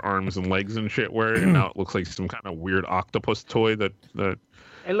up where her arms and legs and shit were, and now it looks like some kind of weird octopus toy that.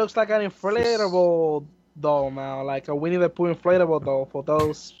 It looks like an inflatable doll now, like a Winnie the Pooh inflatable doll for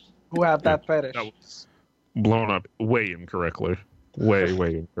those who have that fetish. That was blown up way incorrectly. Way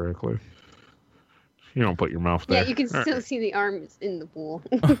incorrectly. You don't put your mouth there. Yeah, you can All still right. see the arms in the pool.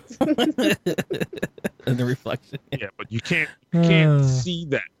 And the reflection. Yeah, but you can't see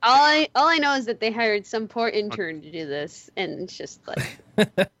that. all I know is that they hired some poor intern to do this, and it's just like,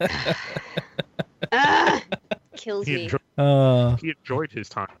 kills He me. enjoyed his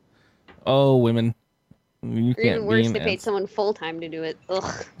time. Oh, women. You Or can't even worse, be they an paid ass. someone full time to do it.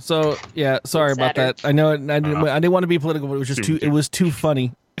 Ugh. So yeah, sorry about Sadder. that. I know I didn't want to be political, but it was just too. It was too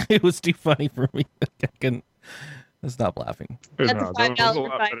funny. It was too funny for me. I couldn't stop laughing. That's No, $5 that was a for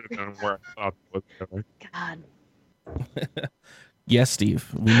lot five. better than where I thought it was. God. Yes, Steve.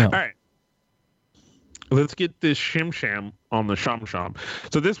 We know. All right. Let's get this shim sham on the sham sham.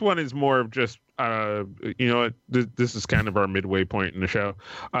 So this one is more of just, this is kind of our midway point in the show.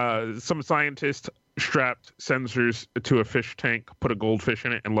 Some scientist strapped sensors to a fish tank, put a goldfish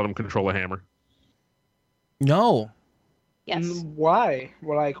in it, and let him control a hammer. No. Yes. Why?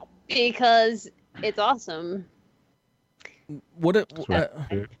 We're like, Because it's awesome. What?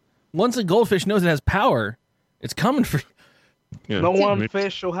 Once a goldfish knows it has power, it's coming for. Yeah. no one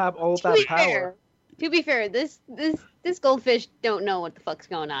fish should have all that power. To be fair, this goldfish don't know what the fuck's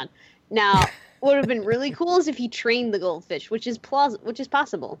going on. Now, what would have been really cool is if he trained the goldfish, which is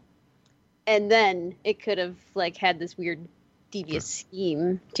possible, and then it could have had this weird, devious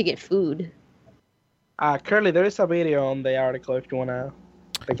scheme to get food. Curly, there is a video on the article if you wanna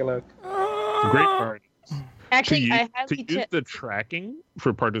take a look. Great part. Actually, I To highly use the tracking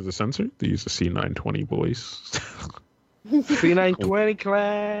for part of the sensor, they use the C920 boys. C920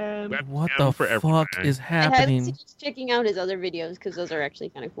 clan. What M the for fuck everything. is I highly happening? suggest checking out his other videos because those are actually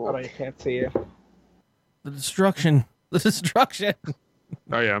kind of cool. But I can't see it. The destruction. The destruction.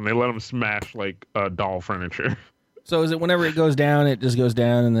 Oh yeah, and they let them smash doll furniture. So is it whenever it goes down, it just goes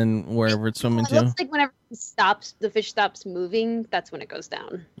down, and then wherever it's swimming It to? looks like whenever the fish stops moving, that's when it goes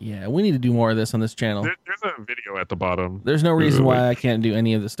down. Yeah, we need to do more of this on this channel. There's a video at the bottom. There's no reason why I can't do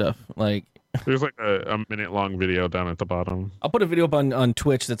any of this stuff. Like, there's like a minute-long video down at the bottom. I'll put a video up on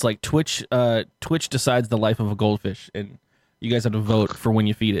Twitch that's like Twitch decides the life of a goldfish, and you guys have to vote for when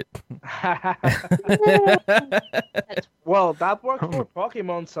you feed it. Well, that worked for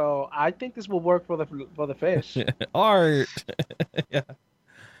Pokemon, so I think this will work for the fish. Art. Yeah.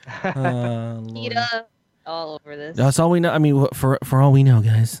 PETA all over this. That's all we know. I mean, for all we know,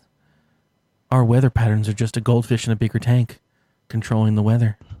 guys, our weather patterns are just a goldfish in a bigger tank controlling the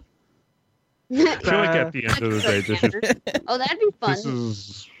weather. I feel like at the end of the day, oh, that'd be fun.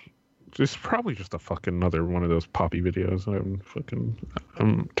 This is probably just a fucking another one of those Poppy videos.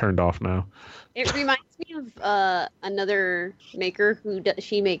 I'm turned off now. It reminds me of another maker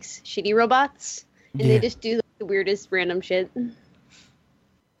she makes shitty robots, and they just do the weirdest random shit.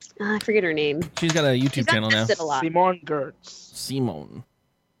 I forget her name. She's got a YouTube channel now. Simone Gertz. Simone.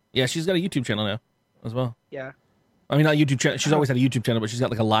 Yeah, she's got a YouTube channel now as well. Yeah. I mean, not YouTube channel. She's always had a YouTube channel, but she's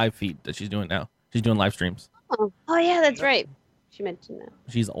got like a live feed that she's doing now. She's doing live streams. Oh yeah, that's right. She mentioned that.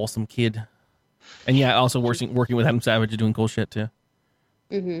 She's an awesome kid. And yeah, also working with Adam Savage and doing cool shit too.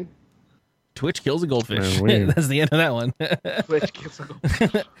 Mm-hmm. Twitch kills a goldfish. That's the end of that one. Twitch kills a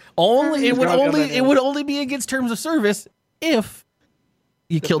goldfish. It would only be against terms of service if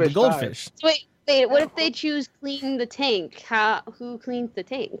you killed the goldfish. So wait, what if they choose clean the tank? Who cleans the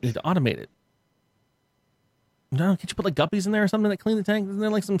tank? They'd automate it. No, can't you put like guppies in there or something that clean the tank? Isn't there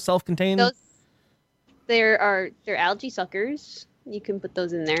like some self-contained? They're algae suckers. You can put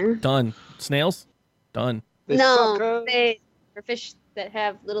those in there. Done. Snails? Done. No, they're fish that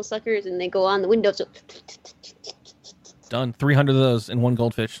have little suckers and they go on the window. So done. 300 of those in one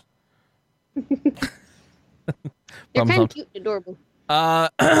goldfish. They're kind of cute and adorable.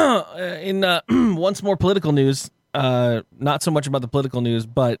 In once more political news, not so much about the political news,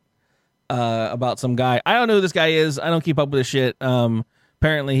 but about some guy. I don't know who this guy is. I don't keep up with this shit.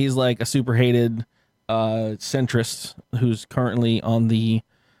 Apparently he's like a super hated centrist who's currently on the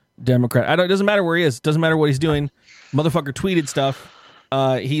Democrat. It doesn't matter where he is. Doesn't matter what he's doing. Motherfucker tweeted stuff.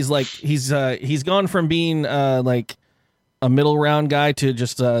 He's gone from being like a middle round guy to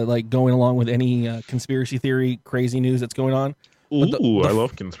just like going along with any conspiracy theory crazy news that's going on. Ooh, I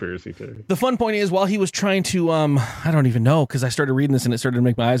love conspiracy theory. The fun point is, while he was trying to, I don't even know, because I started reading this and it started to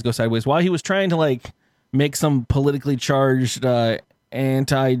make my eyes go sideways. While he was trying to like make some politically charged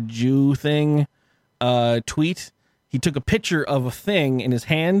anti-Jew thing tweet, he took a picture of a thing in his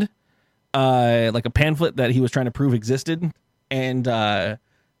hand, like a pamphlet that he was trying to prove existed, and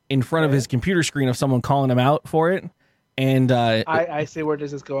in front of his computer screen of someone calling him out for it. And I see where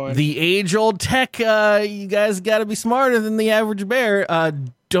this is going. The age-old tech, you guys got to be smarter than the average bear.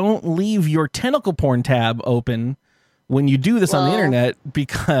 Don't leave your tentacle porn tab open when you do this on the internet,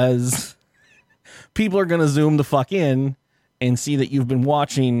 because people are going to zoom the fuck in and see that you've been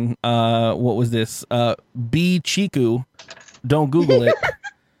watching, what was this? B Chiku. Don't Google it,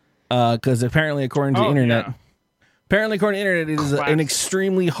 because apparently, according to the internet... Yeah. Apparently, according to the internet, it is an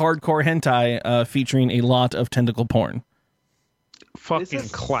extremely hardcore hentai featuring a lot of tentacle porn. Fucking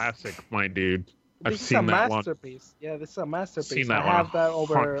classic, my dude. I've seen that one. This is a masterpiece. Yeah, this is a masterpiece. I have that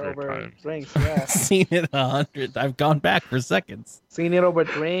over drinks. Yeah, seen it 100. I've gone back for seconds. Seen it over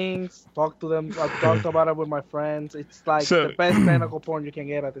drinks. Talked to them. I've talked about it with my friends. It's like the best tentacle porn you can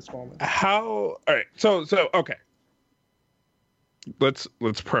get at this moment. All right. So okay. Let's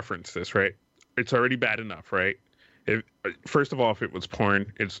preference this, right? It's already bad enough, right? First of all, if it was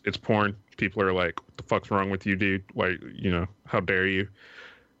porn, it's porn. People are like, "What the fuck's wrong with you, dude? Why, how dare you?"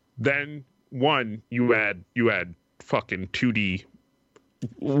 Then you add fucking 2D,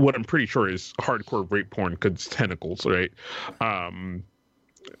 what I'm pretty sure is hardcore rape porn because it's tentacles, right? And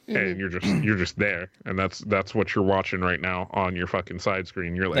you're just there, and that's what you're watching right now on your fucking side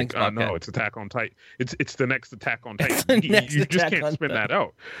screen. You're like, "Oh no, it's Attack on Titan. It's the next Attack on Titan." You just can't spin that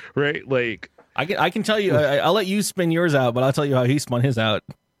out, right? Like. I can tell you. I'll let you spin yours out, but I'll tell you how he spun his out.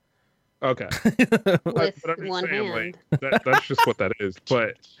 Okay. With one hand. Like, that's just what that is.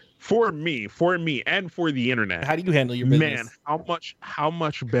 But for me, and for the internet, how do you handle your business? Man, how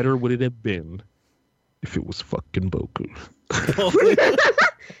much better would it have been if it was fucking Boku? If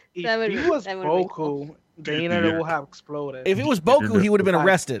it was Boku, the internet will have exploded. If it was Boku, he would have been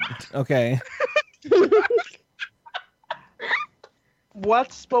arrested. Okay.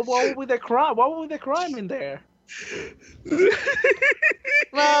 What would be the crime? What would be the crime in there?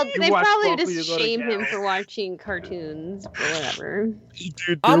 Well, they probably just shame him for watching cartoons, or whatever.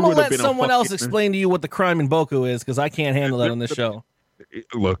 Dude, I'm gonna let someone else explain to you what the crime in Boku is, because I can't handle that on this show.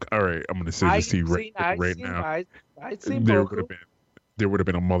 Look, all right, I'm gonna say this to you right now. I'd seen There Boku. would have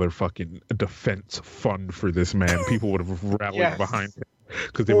been a motherfucking defense fund for this man. People would have rallied behind him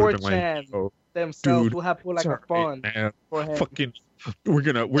because they would have been like, "Oh, themselves dude, will have put like a fund man, for him. fucking, we're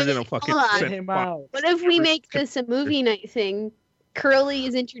gonna fucking Hold on. send him out. What if we make this a movie night thing? Curly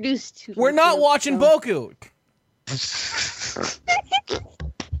is introduced to. We're not watching Boku.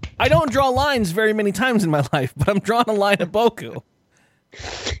 I don't draw lines very many times in my life, but I'm drawing a line at Boku.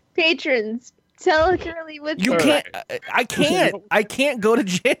 Patrons, tell Curly what You can't. I can't. I can't go to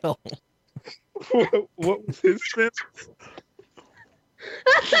jail. What was his spin?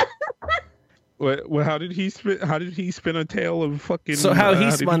 What? How did he spin? How did he spin a tale of fucking? So how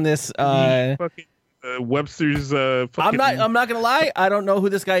he spun this? Fucking Webster's. Fucking, I'm not gonna lie. I don't know who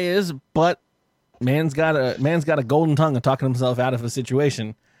this guy is, but man's got a golden tongue of talking himself out of a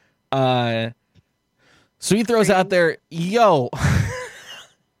situation. So he throws out there, "Yo,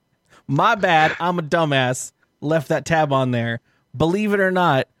 my bad. I'm a dumbass. Left that tab on there. Believe it or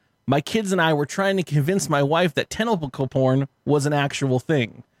not, my kids and I were trying to convince my wife that tentacle porn was an actual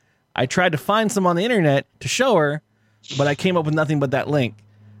thing. I tried to find some on the internet to show her, but I came up with nothing but that link,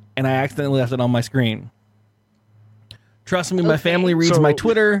 and I accidentally left it on my screen. Trust me, my family reads my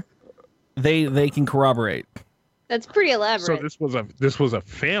Twitter. They can corroborate." That's pretty elaborate. So this was a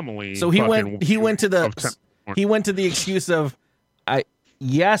family. So he went to the excuse of,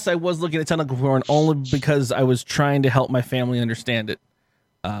 yes, I was looking at tentacle porn only because I was trying to help my family understand it.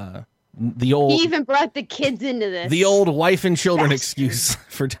 He even brought the kids into this. The old wife and children excuse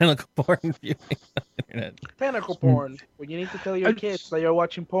for tentacle porn viewing on the internet. Tentacle porn. When you need to tell your kids that you're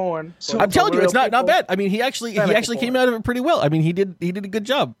watching porn. So I'm telling you, it's not bad. I mean, he actually came out of it pretty well. I mean, he did a good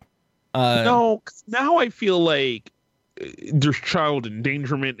job. No, now I feel like there's child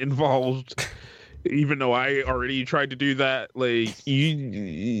endangerment involved. Even though I already tried to do that, like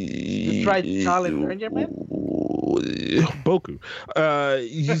you tried child endangerment. Boku.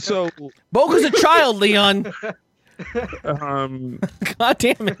 So Boku's a child, Leon. God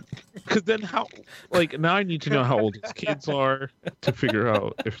damn it. Because then how? Like now I need to know how old his kids are to figure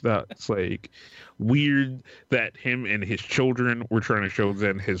out if that's like weird that him and his children were trying to show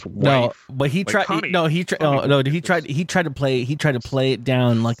then his wife. No, but he tried. He tried to play it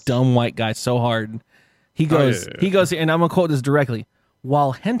down like dumb white guy so hard. He goes, and I'm gonna quote this directly.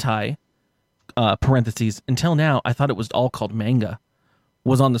 While hentai, parentheses, until now I thought it was all called manga,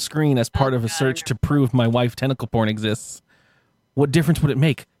 was on the screen as part of a search to prove my wife tentacle porn exists. What difference would it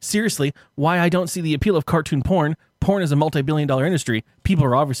make? Seriously, why I don't see the appeal of cartoon porn? Porn is a multi-billion-dollar industry. People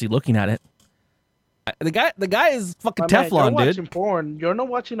are obviously looking at it. The guy is fucking Teflon, you're dude. Watching porn. You're not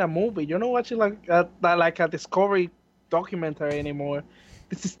watching a movie. You're not watching like a Discovery documentary anymore.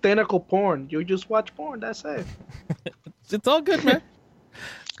 This is tentacle porn. You just watch porn. That's it. It's all good, man.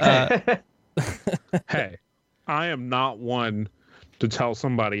 Hey, I am not one to tell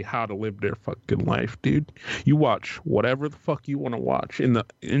somebody how to live their fucking life, dude. You watch whatever the fuck you want to watch in the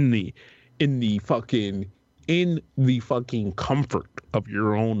fucking comfort of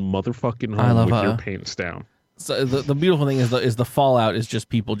your own motherfucking home with your pants down. So the beautiful thing is the fallout is just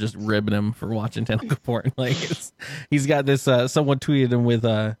people just ribbing him for watching tentacle porn. Like he's got this. Someone tweeted him with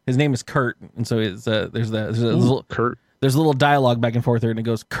his name is Kurt, and so there's a little dialogue back and forth there, and it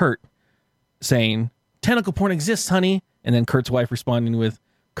goes Kurt saying tentacle porn exists, honey, and then Kurt's wife responding with,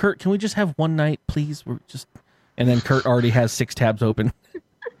 Kurt, can we just have one night, please? And then Kurt already has 6 tabs open.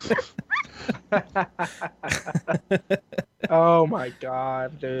 Oh my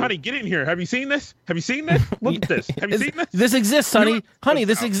god, dude. Honey, get in here. Have you seen this? Look at this. Have you seen this? This exists, honey. Honey,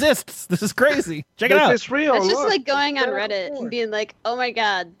 this exists. This is crazy. Check it out. It's real. It's just like going on Reddit and being like, "Oh my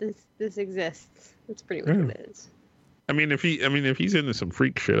god, this exists." That's pretty much what it is. I mean, if he's into some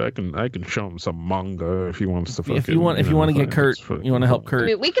freak shit, I can show him some manga if he wants to. If you want to get Kurt, you want to help Kurt. I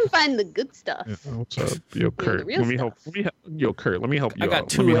mean, we can find the good stuff. Yeah, what's up, yo, Kurt? Let me help. Kurt, let me help you. I got out.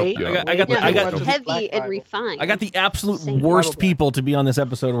 two. I got heavy and refined. I got the absolute worst people to be on this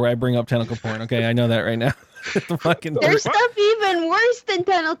episode where I bring up tentacle porn. Okay, I know that right now. There's stuff even worse than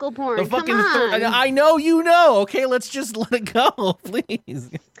tentacle porn. Come on. I know you know. Okay, let's just let it go, please.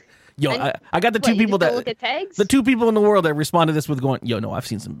 Yo, I got the two people that look at tags? The 2 people in the world that responded to this with going, "Yo, no, I've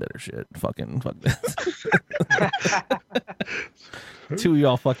seen some bitter shit. Fuck this." 2 of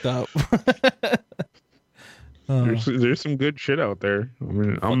y'all fucked up. There's some good shit out there. I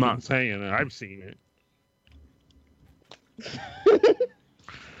mean, I'm not saying it. I've seen it.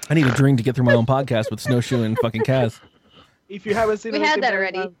 I need a drink to get through my own podcast with Snowshoe and fucking Kaz. If you haven't seen, we had that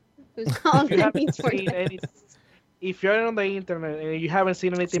already. If you're on the internet and you haven't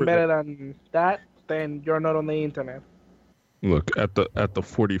seen anything better than that, then you're not on the internet. Look at the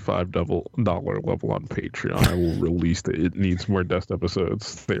 $45 level on Patreon. I will release it. It needs more Dust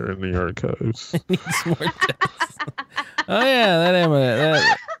episodes. They're in the archives. Needs more deaths. Oh yeah,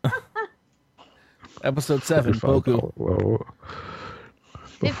 that episode 7, Boku. Level.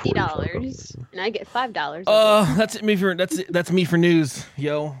 The $50, and I get $5. That's me for news,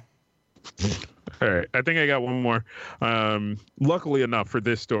 yo. All right, I think I got one more. Luckily enough for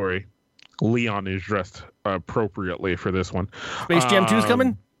this story, Leon is dressed appropriately for this one. Space Jam 2's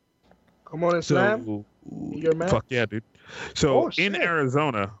coming? Come on and slam. Your man. Fuck yeah, dude. So in shit.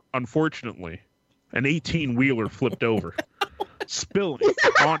 Arizona, unfortunately, an 18-wheeler flipped over, spilling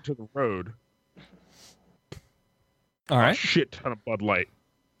onto the road. All right. A shit ton of Bud Light.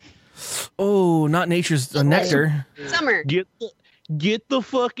 Oh, not nature's nectar. Summer. Get the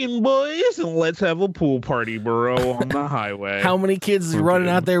fucking boys and let's have a pool party, bro, on the highway. How many kids running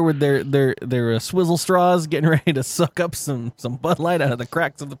out there with their swizzle straws, getting ready to suck up some Bud Light out of the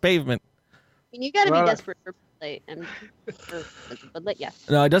cracks of the pavement? I mean, you got to be desperate for Bud Light, and for Bud Light, yeah.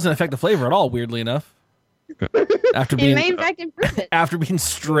 No, it doesn't affect the flavor at all. Weirdly enough, after It may in fact improve it. after being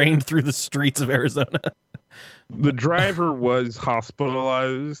strained through the streets of Arizona. The driver was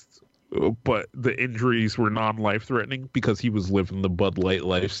hospitalized, but the injuries were non-life-threatening because he was living the Bud Light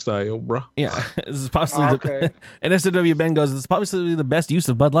lifestyle, bro. Yeah, this is possibly and SW Ben goes, this is possibly the best use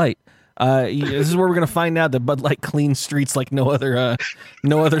of Bud Light. This is where we're gonna find out that Bud Light cleans streets like no other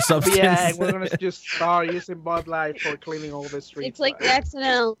substance. Yeah, we're gonna just start using Bud Light for cleaning all the streets. It's like the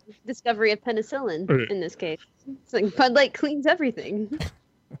accidental discovery of penicillin in this case. It's like Bud Light cleans everything.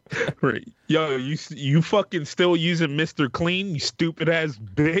 Right. Yo, you fucking still using Mr. Clean, you stupid ass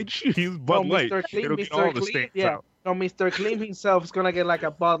bitch. Use Bud Light. It'll get all the stains out. No, Mr. Clean himself is gonna get like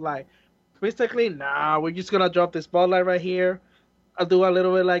a Bud Light. Mr. Clean, nah, we're just gonna drop this Bud Light right here. I'll do a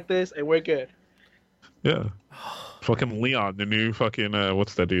little bit like this, and we're good. Yeah. Fucking Leon, the new fucking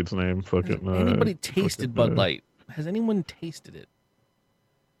what's that dude's name? Fucking anybody tasted Bud Light? Has anyone tasted it?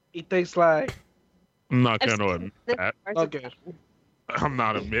 It tastes like. I'm not gonna admit that. Okay. I'm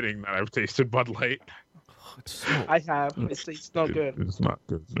not admitting that I've tasted Bud Light. I have. It's not good. It's not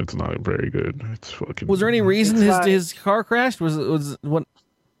good. It's not very good. It's fucking. Was there any reason his car crashed? Was what?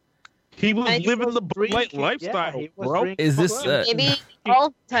 He was living the Bud Light lifestyle, bro. Is this maybe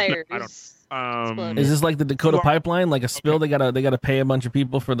all tires? I don't. Is this like the Dakota pipeline, like a spill? They gotta pay a bunch of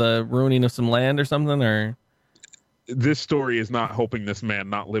people for the ruining of some land or something, or? This story is not helping this man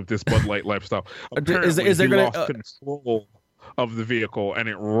not live this Bud Light lifestyle. Apparently, is there he gonna lost control of the vehicle and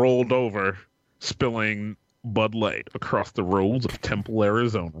it rolled over, spilling Bud Light across the roads of Temple,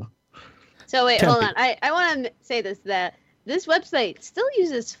 Arizona. So wait, hold on. I want to say that this website still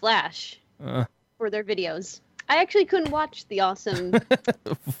uses Flash for their videos. I actually couldn't watch the awesome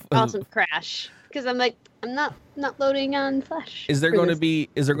crash because I'm not loading on Flash. Is there going to be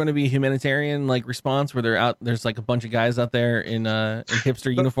a humanitarian like response where there's like a bunch of guys out there in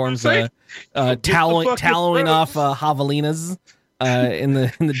hipster uniforms toweling off javelinas in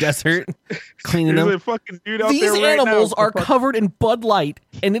the desert, cleaning them? These animals are covered in Bud Light,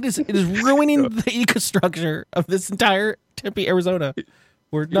 and it is ruining the ecosystem of this entire Tempe, Arizona.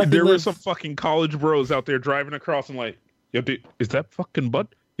 There were some fucking college bros out there driving across and like, yo, dude, is that fucking Bud?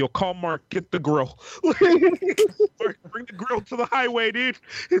 Yo, call Mark, get the grill. Mark, bring the grill to the highway, dude.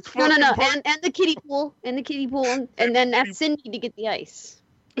 It's fucking no, and the kiddie pool, and then ask Cindy to get the ice.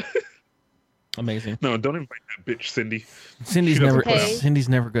 Amazing. No, don't invite that bitch, Cindy. Cindy's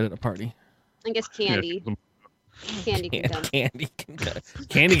never good at a party. I guess Candy. Yeah, Candy can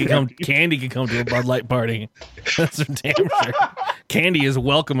come. Candy can come to a Bud Light party. That's for damn sure. Candy is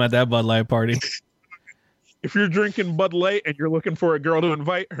welcome at that Bud Light party. If you're drinking Bud Light and you're looking for a girl to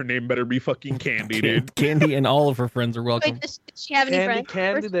invite, her name better be fucking Candy, dude. Candy and all of her friends are welcome. Wait, does she have any friends?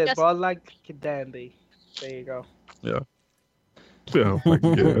 Candy, the Bud Light Dandy. There you go. Yeah. Oh my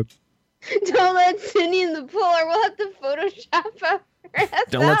god. Don't let Cindy in the pool, or we'll have to Photoshop her.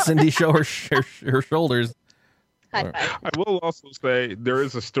 Don't let Cindy show her shoulders. High five. I will also say there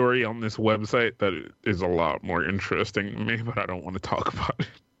is a story on this website that is a lot more interesting to me, but I don't want to talk about it.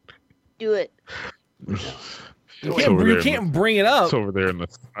 Do it. You can't bring it up. It's over there in the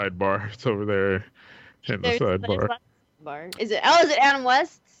sidebar. It's over there in the sidebar. Is it Adam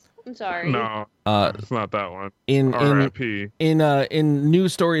West's? I'm sorry. No, it's not that one. R.I.P. In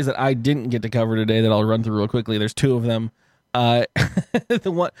news stories that I didn't get to cover today that I'll run through real quickly. There's two of them.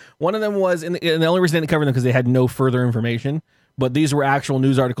 One of them was, and the only reason I didn't cover them because they had no further information. But these were actual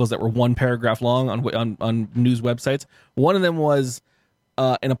news articles that were one paragraph long on news websites. One of them was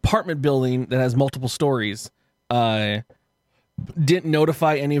an apartment building that has multiple stories. Didn't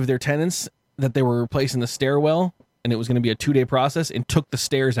notify any of their tenants that they were replacing the stairwell and it was going to be a 2-day process, and took the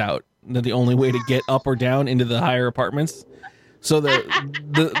stairs out. They're the only way to get up or down into the higher apartments. So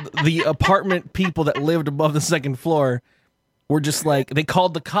the apartment people that lived above the second floor were just like, they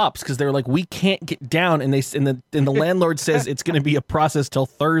called the cops because they were like, we can't get down, and the landlord says it's going to be a process till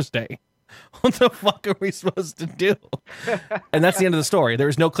Thursday. What the fuck are we supposed to do? And that's the end of the story. There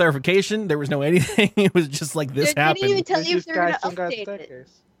was no clarification. There was no anything. It was just like, this happened. They didn't even tell you if they're going to update it.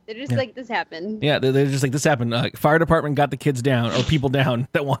 They're just like, this happened. Yeah, they're just like, this happened. Fire department got the kids down, or people down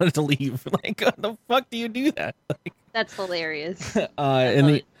that wanted to leave. Like, how the fuck do you do that? Like, that's hilarious.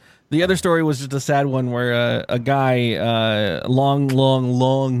 And the other story was just a sad one where a guy,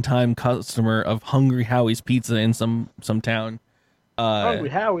 long time customer of Hungry Howie's Pizza in some town, Hungry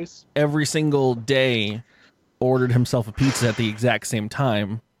Howie's, every single day ordered himself a pizza at the exact same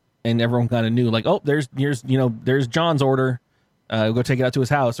time, and everyone kind of knew, like, oh, there's John's order. Go take it out to his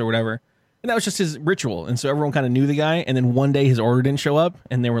house or whatever. And that was just his ritual. And so everyone kind of knew the guy. And then one day his order didn't show up,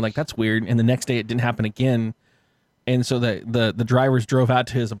 and they were like, that's weird. And the next day it didn't happen again. And so the drivers drove out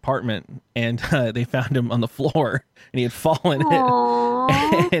to his apartment, and they found him on the floor, and he had fallen.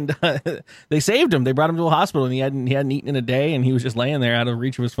 And they saved him. They brought him to a hospital, and he hadn't eaten in a day, and he was just laying there out of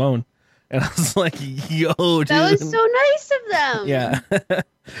reach of his phone. And I was like, yo, dude. That was so nice of them. Yeah.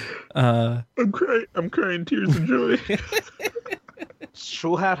 I'm crying tears of joy.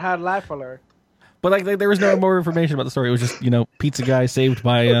 Sure had life alert. But like, there was no more information about the story. It was just, pizza guy saved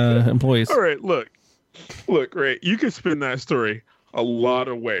by employees. All right, look, right. You can spin that story a lot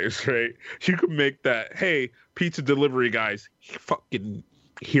of ways, right? You could make that, hey, pizza delivery guys, fucking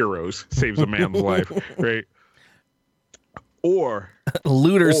heroes, saves a man's life, right? Or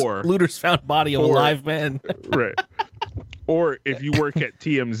looters found body of a live man. Right. Or if you work at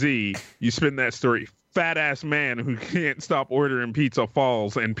TMZ, you spin that story, fat ass man who can't stop ordering pizza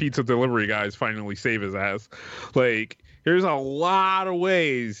falls, and pizza delivery guys finally save his ass. Like, there's a lot of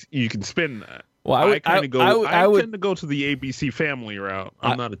ways you can spin that. Well, I tend to go to the ABC Family route.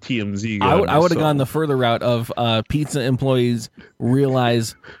 I'm not a TMZ guy. I would have gone the further route of pizza employees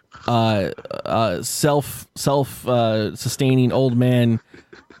realize self-sustaining old man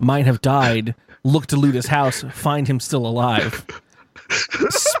might have died, look to loot his house, find him still alive,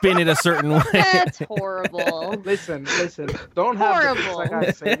 spin it a certain way. That's horrible. Listen. Don't have the pizza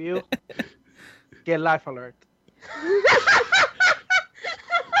guy save you. Get life alert.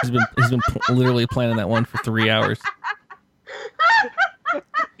 He's been literally planning that one for 3 hours.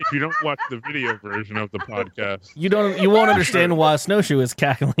 If you don't watch the video version of the podcast, you won't understand why Snowshoe is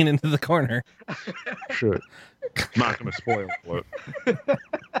cackling into the corner. Sure. I'm not going to spoil it.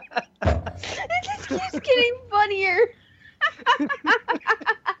 It just keeps getting funnier.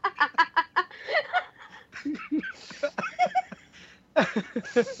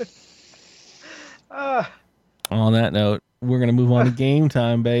 On that note, we're going to move on to game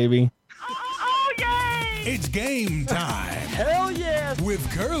time, baby. Oh, yay! It's game time. Hell yeah! With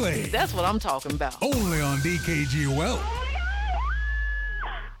Curly. That's what I'm talking about. Only on DKGOL.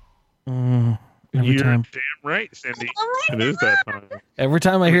 Every You're time. damn right, Cindy. It is that time. Every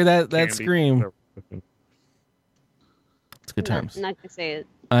time I hear that Candy. scream, it's good times. Not gonna say it.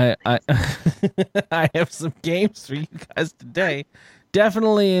 I I have some games for you guys today.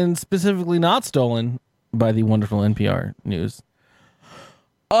 Definitely and specifically not stolen by the wonderful NPR news.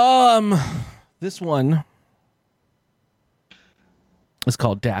 This one is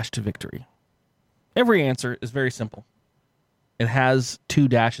called Dash to Victory. Every answer is very simple. It has 2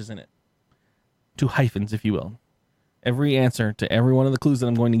 dashes in it. 2 hyphens, if you will. Every answer to every one of the clues that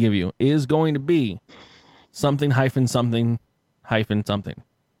I'm going to give you is going to be something hyphen something hyphen something.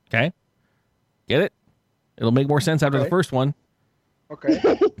 Okay? Get it? It'll make more sense after the first one. Okay.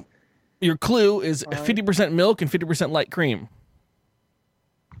 Your clue is 50% milk and 50% light cream.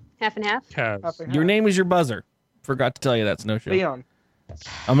 Half and half? Your name is your buzzer. Forgot to tell you that, Snowshoe. Leon.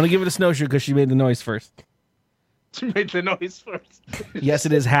 I'm going to give it a Snowshoe because she made the noise first. She made the noise first. Yes,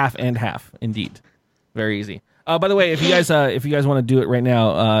 it is half and half, indeed. Very easy. By the way, if you guys want to do it right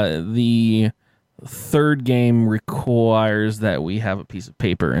now, the third game requires that we have a piece of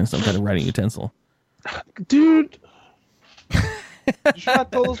paper and some kind of writing utensil. Dude. You should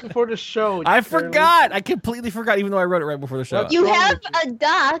have told us before the show. I forgot. I completely forgot, even though I wrote it right before the show. You have a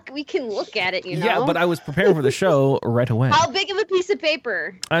doc. We can look at it, you know? Yeah, but I was preparing for the show right away. How big of a piece of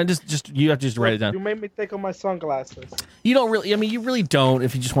paper? I just you have to just write it down. You made me take off my sunglasses. You don't really. I mean, you really don't.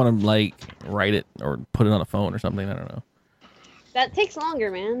 If you just want to like write it or put it on a phone or something, I don't know. That takes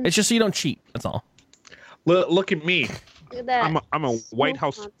longer, man. It's just so you don't cheat. That's all. Look at me. Look at that. I'm a White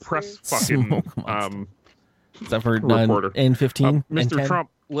House monster. press fucking Is that for reporter. N15? Mr. N10? Trump,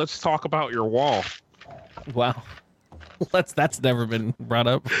 let's talk about your wall. Wow. That's never been brought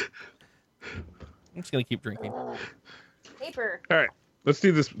up. I'm just gonna keep drinking. Paper. All right, let's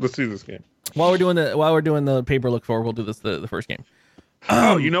do this. Let's do this game. While we're doing the paper look for, we'll do this the first game.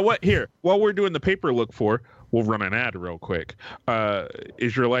 Oh, you know what? Here, while we're doing the paper look for, we'll run an ad real quick.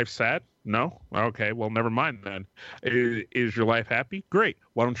 Is your life sad? No? Okay, well, never mind then. Is your life happy? Great.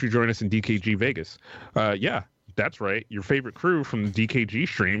 Why don't you join us in DKG Vegas? Yeah, that's right. Your favorite crew from the DKG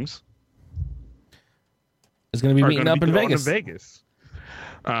streams is going to be meeting up in Vegas.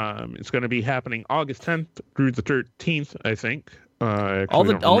 It's going to be happening August 10th through the 13th, I think. All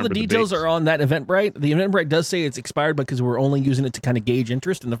the details are on that Eventbrite. The Eventbrite does say it's expired because we're only using it to kind of gauge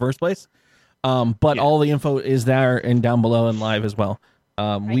interest in the first place. But all the info is there and down below and live as well.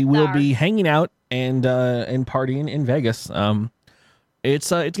 We will be hanging out and partying in Vegas. It's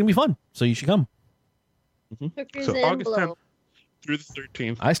gonna be fun, so you should come. Mm-hmm. So August 10th through the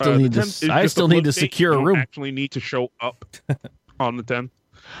 13th. I still need to secure a room. Actually, need to show up on the 10th.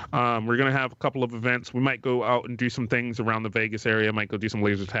 We're gonna have a couple of events. We might go out and do some things around the Vegas area. Might go do some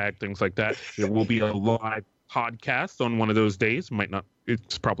laser tag, things like that. There will be a live podcast on one of those days. Might not.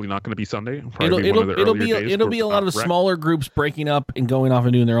 It's probably not going to be Sunday. It'll be a lot of smaller groups breaking up and going off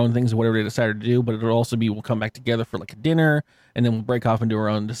and doing their own things, whatever they decided to do. But it'll also be we'll come back together for like a dinner, and then we'll break off and do our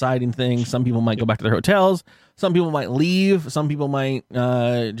own deciding things. Some people might go back to their hotels. Some people might leave. Some people might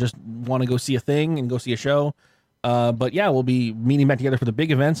just want to go see a thing and go see a show. But yeah, we'll be meeting back together for the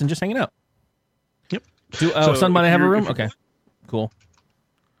big events and just hanging out. Yep. Somebody have a room? Okay. Cool.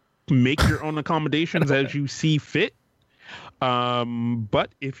 Make your own accommodations as you see fit. But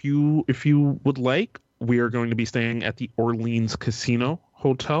if you would like, we are going to be staying at the Orleans Casino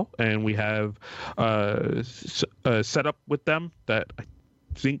Hotel, and we have set up with them that I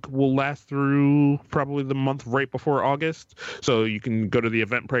think will last through probably the month right before August. So you can go to the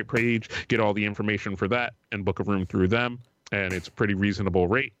Eventbrite page, get all the information for that, and book a room through them. And it's a pretty reasonable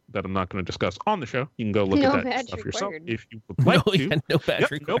rate that I'm not going to discuss on the show. You can go look at that stuff yourself if you would like to. No badge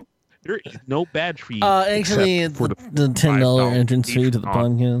required. There is no badge fee. Actually, it's the $10 entrance fee to the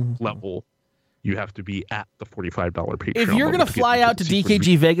podcast level. You have to be at the $45 Patreon. If you're going to fly out to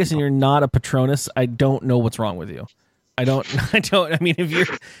DKG Vegas and you're not a Patronus, I don't know what's wrong with you. I mean,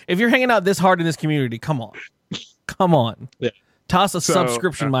 if you're hanging out this hard in this community, come on. Yeah. Toss a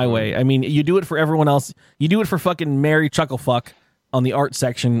subscription my way. I mean, you do it for everyone else. You do it for fucking Mary Chucklefuck on the art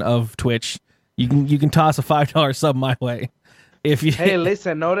section of Twitch. You can toss a $5 sub my way. Hey,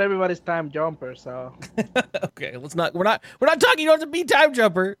 listen, not everybody's time jumper, so okay, we're not talking. You don't have to be time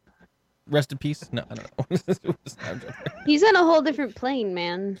jumper. Rest in peace. No, I don't know. He's on a whole different plane,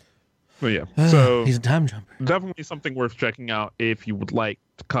 man. Well, yeah. So he's a time jumper. Definitely something worth checking out if you would like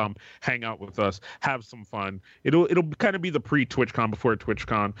to come hang out with us, have some fun. It'll kind of be the pre-TwitchCon before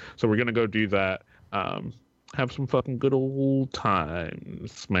TwitchCon, so we're gonna go do that. Have some fucking good old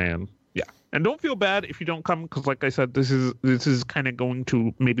times, man. Yeah, and don't feel bad if you don't come, because like I said, this is kind of going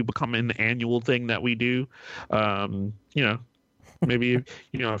to maybe become an annual thing that we do. Maybe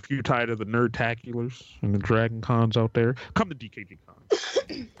if you're tired of the Nerdtaculars and the Dragon Cons out there, come to DKG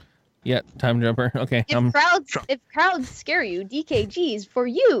Con. Yeah, time jumper. Okay. If crowds scare you, DKG's for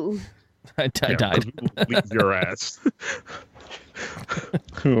you. I died. Leave your ass.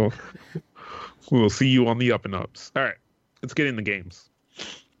 Cool. We'll see you on the up and ups. All right, let's get in the games.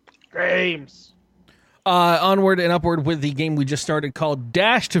 Onward and upward with the game we just started called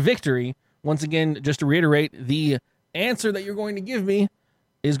Dash to Victory. Once again, just to reiterate, the answer that you're going to give me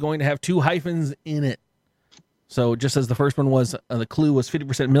is going to have 2 hyphens in it. So just as the first one was, the clue was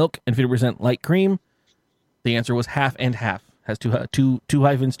 50% milk and 50% light cream, the answer was half and half. Has two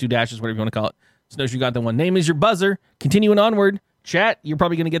hyphens, 2 dashes, whatever you want to call it. So notice you got the one. Name is your buzzer. Continuing onward. Chat, you're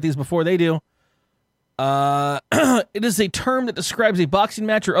probably going to get these before they do. It is a term that describes a boxing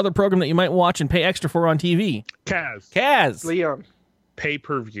match or other program that you might watch and pay extra for on TV. Kaz. Leon.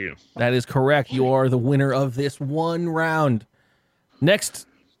 Pay-per-view. That is correct. You are the winner of this one round. Next,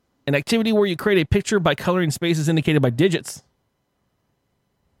 an activity where you create a picture by coloring spaces indicated by digits.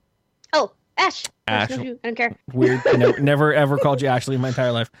 Oh, Ash. Ash. I don't care. Weird. Never ever called you Ashley in my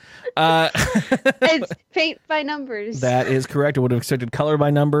entire life. It's paint by numbers. That is correct. I would have expected color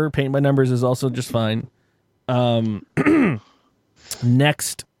by number. Paint by numbers is also just fine.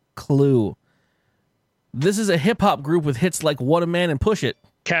 Next clue. This is a hip-hop group with hits like What a Man and Push It.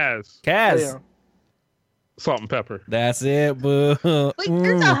 Kaz. Yeah. Salt and Pepper. That's it, boo. Wait,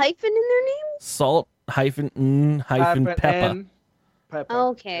 there's a hyphen in their name? Salt hyphen Peppa.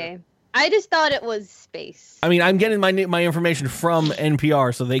 Okay. I just thought it was space. I mean, I'm getting my information from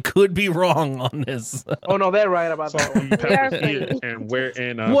NPR, so they could be wrong on this. Oh no, they're right about Salt and Pepper. And we're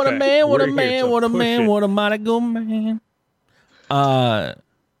in. What a man! What a man! What a man! What a mighty good man! Oh,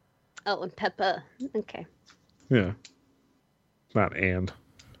 and Peppa. Okay. Yeah. Not and.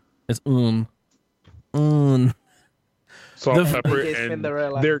 It's Salt, The- pepper, It's and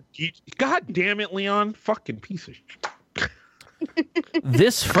Cinderella. they're God damn it, Leon. Fucking piece of shit.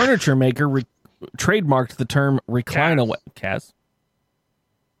 This furniture maker trademarked the term recline away. Kaz.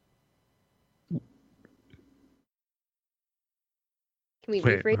 Can we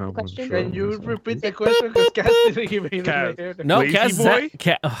Wait, rephrase I'm the question? sure. Can you repeat the question? Because Cass didn't give me Kaz. the No, Lazy Kaz. boy?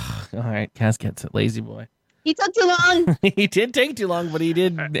 All right, Kaz gets it. Lazy boy. He took too long. He did take too long, but he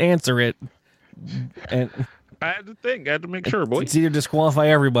did answer it. And I had to think. I had to make sure, boy. it's either disqualify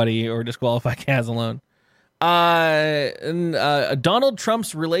everybody or disqualify Kaz alone. Donald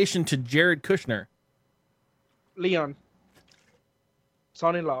Trump's relation to Jared Kushner. Leon.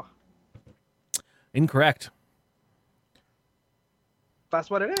 Son-in-law. Incorrect. That's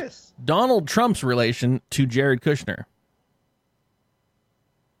what it is. Donald Trump's relation to Jared Kushner.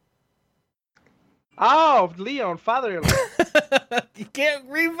 Oh, Leon, father-in-law. You can't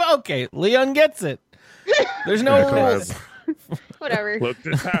okay, Leon gets it. There's no Yeah, go ahead. rules. Whatever. Look,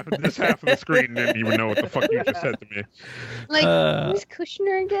 this half of the screen didn't even know what the fuck you just said to me. Like, who's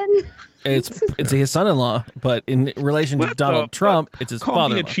Kushner again? It's his son-in-law, but in relation to What Donald the Trump, it's his Call me a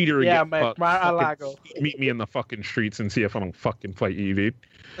father-in-law. cheater Yeah, again. man, fuck. Mar-a-Lago. Fucking meet me in the fucking streets and see if I don't fucking fight you, dude.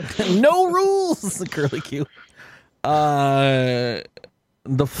 No rules. Curly Q. The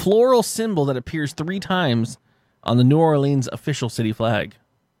floral symbol that appears 3 times on the New Orleans official city flag.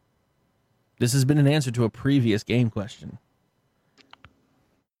 This has been an answer to a previous game question.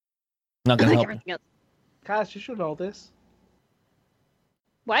 Not gonna Like help. everything else. Cass, you should know this.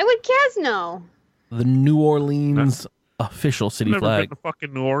 Why would Kaz know? The New Orleans official city Never flag. been to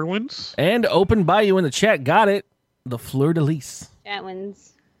fucking New Orleans. And Open Bayou in the chat got it. The Fleur de Lis. That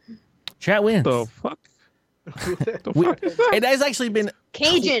one's Chat wins. The fuck? The We- fuck is that? It has actually been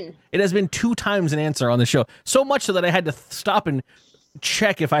Cajun. It has been 2 times an answer on the show. So much so that I had to stop and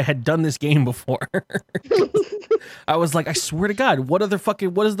check if I had done this game before. I was like, I swear to God, what is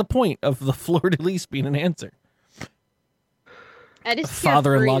the point of the Fleur de Lis being an answer? I just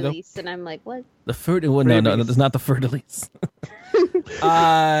Father-in-law hear go. release, and I'm like, what? The Fleur de no, that's not the Fleur de Lis.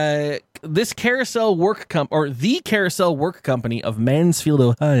 This carousel work the carousel work company of Mansfield,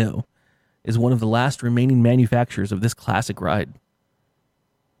 Ohio, is one of the last remaining manufacturers of this classic ride.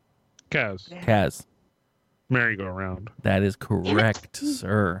 Kaz. Merry-go-round. That is correct,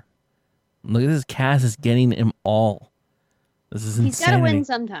 sir. Look at this. Kaz is getting him all. This is He's got to insanity. win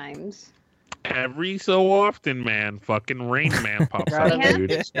sometimes. Every so often, man, fucking Rain Man pops Gotta up, have dude.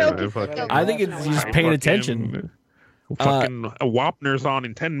 to show Yeah, fucking- I think it's he's paying attention. Fucking Wapner's on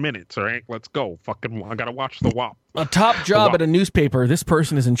in 10 minutes, all right? Let's go. Fucking, I gotta watch the Wap. A top job Wow. at a newspaper. This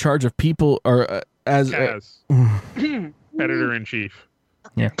person is in charge of people, or Kaz. Editor-in-chief.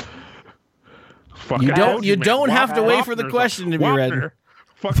 Yeah. Fucking You told you man. don't have to wait for the Wapner's question to be Wapner. read.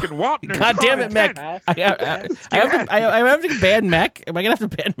 Fucking Wapner. God damn it, Mac! I have to ban Mac. Am I gonna have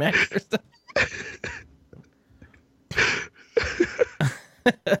to ban Mac?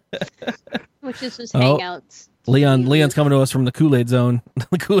 Which is just Oh. hangouts. Leon's coming to us from the Kool-Aid zone.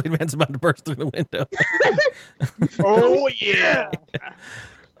 The Kool-Aid man's about to burst through the window. Oh, yeah.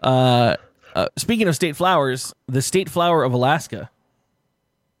 Speaking of state flowers, the state flower of Alaska.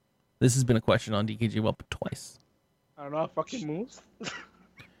 This has been a question on DKG Welp twice. I don't know how it fucking moves.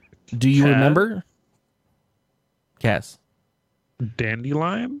 Do you Kaz? remember? Cass?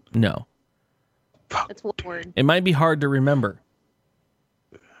 Dandelion? No. That's one word. It might be hard to remember.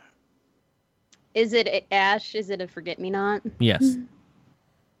 Is it a ash? Is it a forget-me-not? Yes.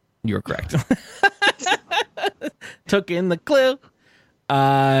 You're correct. Took in the clue.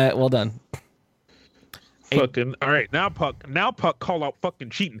 Well done. Fucking all right, now Puck call out fucking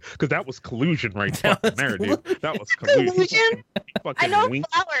cheating because that was collusion right fucking there, dude. That was collusion. Collusion? Fucking I know wink.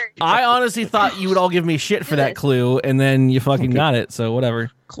 flower. I honestly thought you would all give me shit for that clue, and then you fucking got it, so whatever.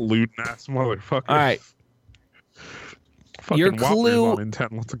 Colluding ass motherfucker. All right. Fucking Your Wapner's clue- on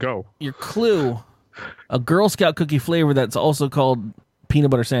intent. Let's go. Your clue, a Girl Scout cookie flavor that's also called peanut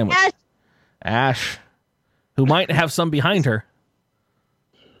butter sandwich. Ash. Ash, who might have some behind her.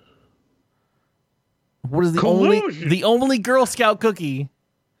 What is the Collusion. only Girl Scout cookie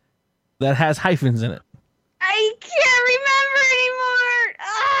that has hyphens in it? I can't remember anymore.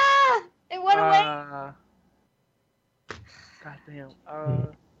 Ah! It went away. Goddamn.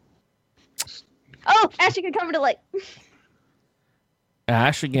 Oh, Ash, you can come to light.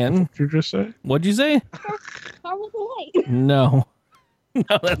 Ash again. What did you just say? What'd you say? Come to light. No. No,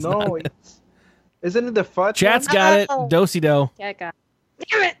 that's No, not. isn't it the fudge? Chat's one? got it. Oh. Dosey do. Yeah, God.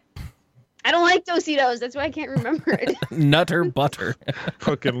 Damn it. I don't like Tostitos. That's why I can't remember it. Nutter butter.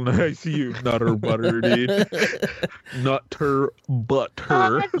 Fucking nice, you nutter butter, dude. Nutter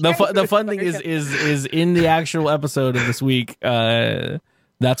butter. The fun thing is in the actual episode of this week.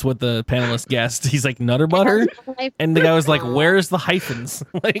 That's what the panelist guessed. He's like, nutter butter, and the guy was like, "Where's the hyphens?"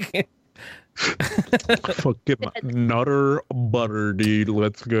 Like, fucking nutter butter, dude.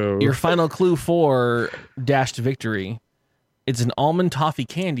 Let's go. your final clue for Dash to Victory. It's an almond toffee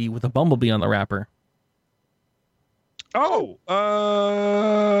candy with a bumblebee on the wrapper. Oh,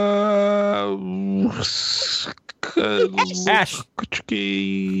 Ash.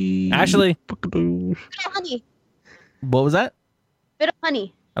 Ashley. Bit of honey. What was that? Bit of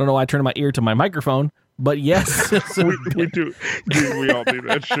honey. I don't know why I turned my ear to my microphone, but yes. we do. Dude, we all do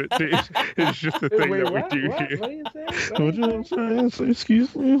that shit, dude. It's just a thing that we do here. What are you saying?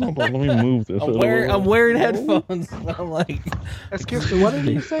 Excuse me. Hold on, let me move this. I'm wearing headphones. I'm like, Excuse me, what did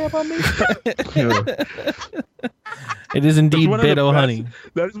you say about me? it is indeed bit of honey.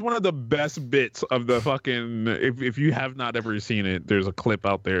 That is one of the best bits of the fucking. If you have not ever seen it, there's a clip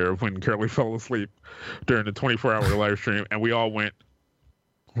out there of when Curly fell asleep during the 24-hour live stream, and we all went.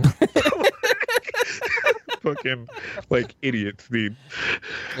 Fucking like idiots, dude.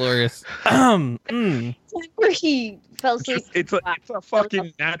 Glorious. Where he fell asleep. It's a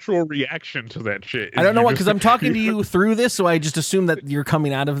fucking natural reaction to that shit. I don't know what, because I'm talking to you through this, so I just assume that you're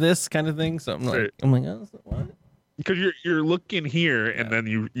coming out of this kind of thing. So I'm like, oh, what? Because you're looking here, and then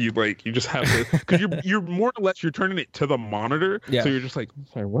you just have this, because you're more or less you're turning it to the monitor, so you're just like,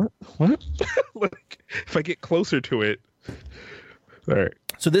 sorry, what? Like, if I get closer to it, all right.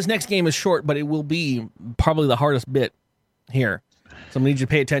 So this next game is short, but it will be probably the hardest bit here. So I'm gonna need you to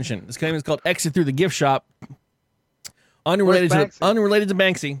pay attention. This game is called Exit Through the Gift Shop. Unrelated to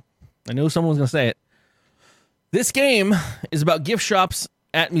Banksy. I know someone's gonna say it. This game is about gift shops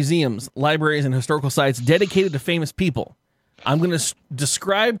at museums, libraries, and historical sites dedicated to famous people. I'm gonna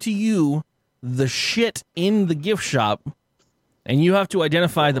describe to you the shit in the gift shop, and you have to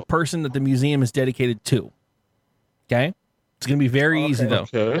identify the person that the museum is dedicated to. Okay? It's gonna be very easy though.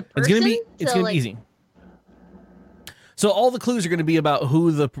 Okay. It's gonna be easy. So all the clues are gonna be about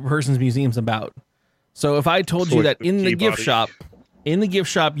who the person's museum's about. So if I told you that in the gift shop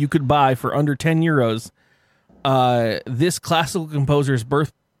you could buy for under 10 euros, this classical composer's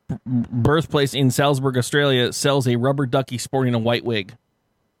birthplace in Salzburg, Australia, sells a rubber ducky sporting a white wig.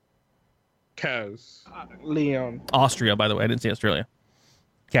 Kaz. Leon. Austria, by the way. I didn't say Australia.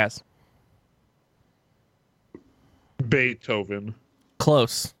 Kaz. Beethoven.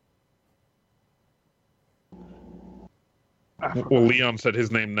 Close. Well, Leon said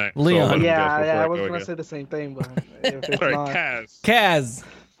his name next. Leon. So I was going to say the same thing, but if it's Sorry, not... Kaz.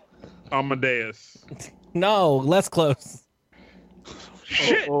 Amadeus. No, less close.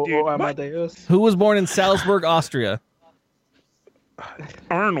 Shit, dude. Amadeus. Who was born in Salzburg, Austria?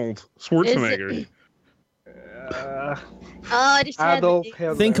 Arnold Schwarzenegger. I just had Adolf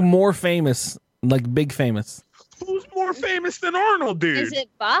Hitler. Think more famous, like big famous. Who's more famous than Arnold, dude? Is it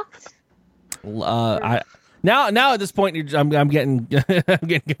Bach? Now at this point, I'm getting I'm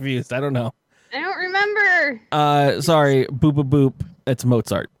getting confused. I don't know. I don't remember. Sorry, boop boop boop. It's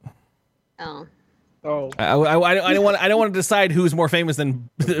Mozart. Oh. I don't want to decide who's more famous than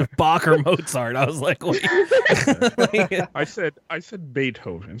Bach or Mozart. I was like, wait. I said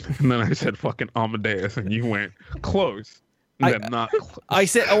Beethoven, and then I said fucking Amadeus, and you went close. Then not close. I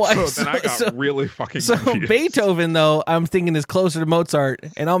said, then I got really fucking confused. Beethoven, though, I'm thinking is closer to Mozart,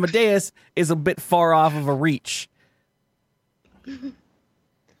 and Amadeus is a bit far off of a reach.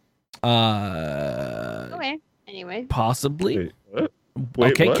 Okay. Anyway. Possibly. Wait, what?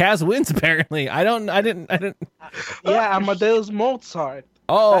 Wait, okay, what? Kaz wins apparently. I didn't. Yeah, Amadeus Mozart.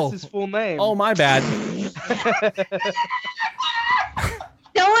 Oh, that's his full name. Oh, my bad. You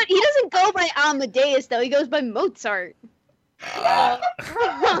know what? He doesn't go by Amadeus though. He goes by Mozart.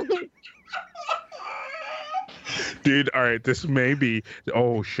 Dude, all right, this may be.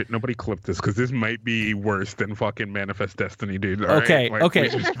 Oh shit! Nobody clipped this because this might be worse than fucking Manifest Destiny, dude. All okay, right? okay.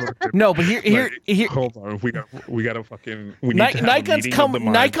 No, but here. Hold on, we gotta fucking. We need to have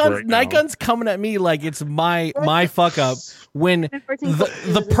Nikon's coming at me like it's my fuck up when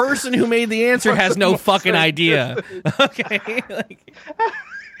the person who made the answer has no fucking idea. Okay. Like,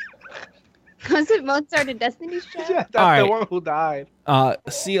 was it Mozart in Destiny's Child? Yeah, that's the one who died.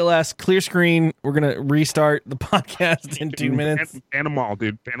 CLS, clear screen. We're going to restart the podcast in 2 minutes. Ban them all,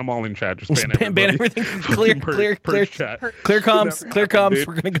 dude. Ban them all in chat. Just ban everything. Clear chat. Clear comms. Clear comms. Dude.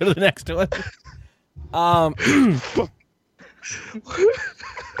 We're going to go to the next one.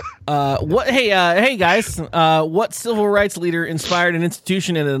 Hey guys. What civil rights leader inspired an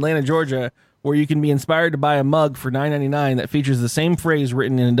institution in Atlanta, Georgia, where you can be inspired to buy a mug for $9.99 that features the same phrase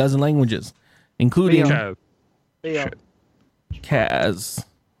written in a dozen languages, including Leon. Kaz.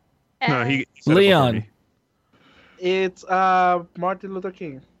 No, he said it Leon. before me. It's Martin Luther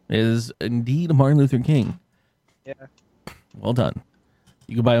King. Is indeed Martin Luther King. Yeah. Well done.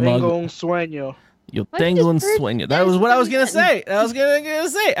 You can buy a mug. Tengo un sueño. Yo What tengo un does bird- sueño. That was what I was gonna say. I was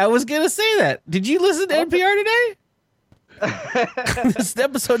gonna say that. Did you listen to NPR today? This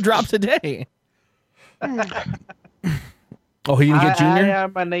episode dropped today. Oh, he didn't get Junior? I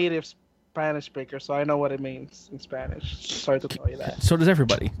am a native Spanish speaker, so I know what it means in Spanish. Sorry to tell you that. So does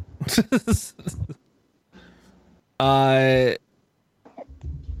everybody.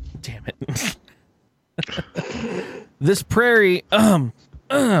 Damn it. This prairie. Sorry,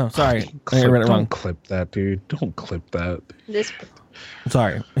 I read it wrong. Don't clip that, dude. Don't clip that. This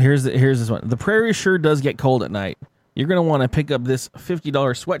Sorry. Here's this one. The prairie sure does get cold at night. You're gonna want to pick up this $50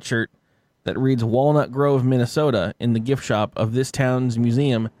 sweatshirt that reads Walnut Grove, Minnesota, in the gift shop of this town's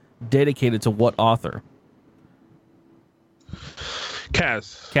museum, dedicated to what author?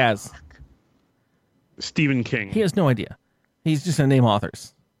 Kaz. Stephen King. He has no idea. He's just gonna name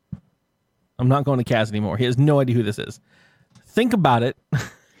authors. I'm not going to Kaz anymore. He has no idea who this is. Think about it. All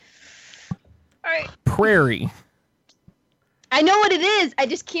right. Prairie. I know what it is. I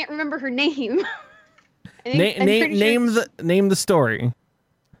just can't remember her name. I'm pretty sure Name the story.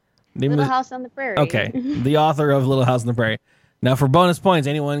 Little House on the Prairie. Okay, the author of Little House on the Prairie. Now, for bonus points,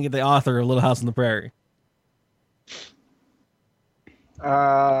 anyone get the author of Little House on the Prairie?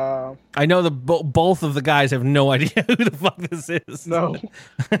 I know both of the guys have no idea who the fuck this is. No.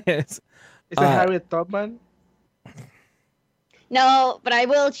 Is it Harriet Tubman? No, but I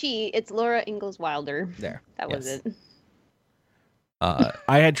will cheat. It's Laura Ingalls Wilder. There. That was it. I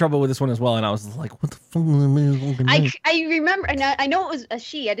had trouble with this one as well, and I was like, "What the fuck?" I remember, and I know it was a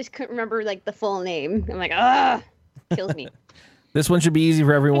she. I just couldn't remember like the full name. I'm like, ah, kills me. This one should be easy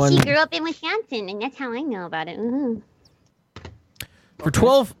for everyone. She grew up in Wisconsin, and that's how I know about it. Mm-hmm. For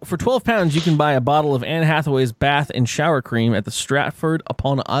 12 pounds, you can buy a bottle of Anne Hathaway's bath and shower cream at the Stratford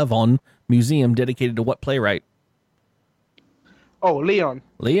upon Avon Museum, dedicated to what playwright? Oh, Leon.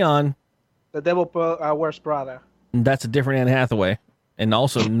 Leon. The Devil Wears Prada. That's a different Anne Hathaway, and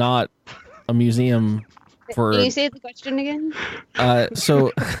also not a museum for. Can you say the question again?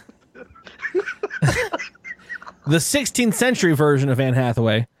 So the 16th century version of Anne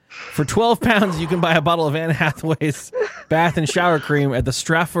Hathaway. For 12 pounds, you can buy a bottle of Anne Hathaway's bath and shower cream at the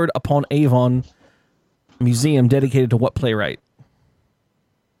Stratford upon Avon Museum, dedicated to what playwright?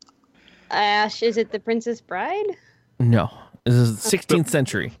 Ash, is it The Princess Bride? No, this is 16th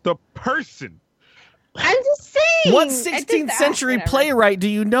century. The person. I'm just saying. What 16th century playwright do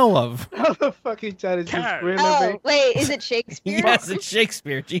you know of? How the fucking chat is just screaming at me? Oh, wait, is it Shakespeare? Yes, it's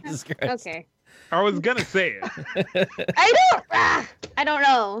Shakespeare. Jesus Christ. Okay. I was gonna say it. I don't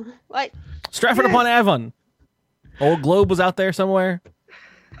know. What? Stratford upon Avon. Old Globe was out there somewhere.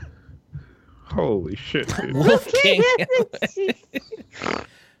 Holy shit, dude. Wolf King.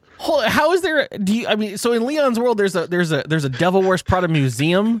 How is there? So in Leon's world, there's a Devil Wears Prada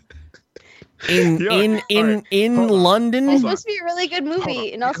museum in London. It's supposed to be a really good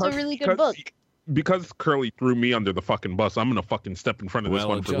movie and also a really good book. Because Curly threw me under the fucking bus, I'm gonna fucking step in front of this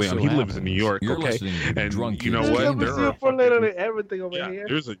one for Leon. He lives in New York, okay? And you know what? There's a museum for literally everything over here.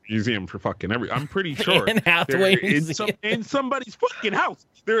 There's a museum for fucking everything. I'm pretty sure Anne Hathaway in somebody's fucking house,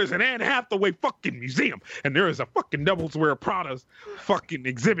 there is an Anne Hathaway fucking museum, and there is a fucking Devils Wear Prada's fucking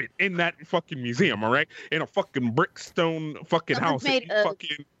exhibit in that fucking museum. All right, in a fucking brickstone fucking house.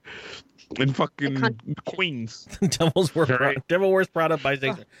 In fucking Queens. Devil Wears Prada by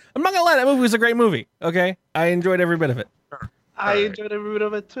Shakespeare. I'm not gonna lie, that movie was a great movie. Okay, I enjoyed every bit of it. I enjoyed every bit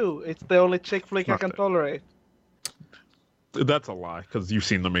of it too. It's the only chick flick I can tolerate. That's a lie, because you've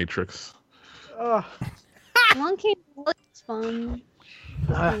seen The Matrix. Monkey looks fun.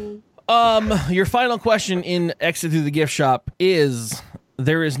 Your final question in Exit Through the Gift Shop is: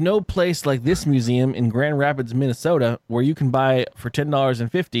 there is no place like this museum in Grand Rapids, Minnesota, where you can buy for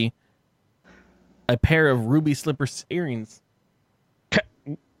 $10.50 a pair of ruby slipper earrings.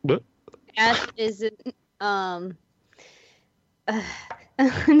 What? Ash, is it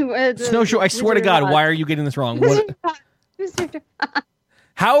Snowshoe, I swear to God, why are you getting this wrong?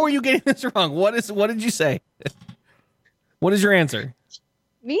 How are you getting this wrong? What did you say? What is your answer?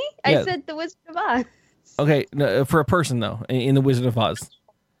 Me? Yeah. I said the Wizard of Oz. Okay, no, for a person though, in the Wizard of Oz.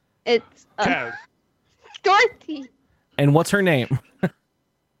 It's Dorothy. And what's her name?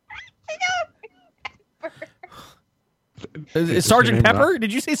 Is Sergeant Pepper?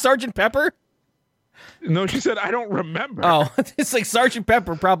 Did you say Sergeant Pepper? No, she said, I don't remember. Oh, it's like Sergeant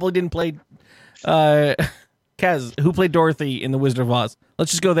Pepper probably didn't play. Kaz, who played Dorothy in The Wizard of Oz?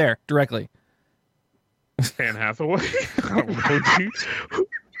 Let's just go there directly. Anne Hathaway? I don't know, dude.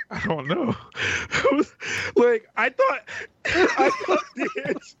 I don't know. Like, I thought the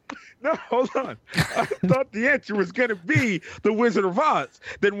answer. No, hold on. I thought the answer was going to be The Wizard of Oz.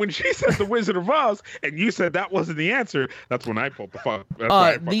 Then when she said The Wizard of Oz, and you said that wasn't the answer, that's when I pulled the fuck.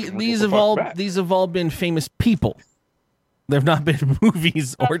 These have all been famous people. They've not been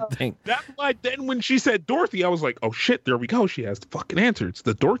movies or things. That's why then when she said Dorothy, I was like, oh shit, there we go. She has the fucking answer. It's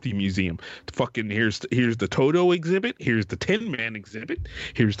the Dorothy Museum. Here's the Toto exhibit. Here's the Tin Man exhibit.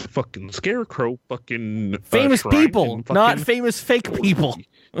 Here's the fucking Scarecrow fucking famous people, not famous fake people.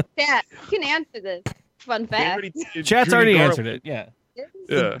 Yeah, you can answer this. Fun fact. Chat's already answered it. Yeah. Yeah.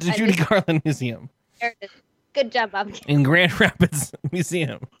 The Judy Garland Museum. There it is. Good job, Bob. In Grand Rapids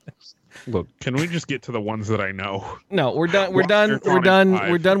Museum. Look, can we just get to the ones that I know? No, we're done. We're done. We're done.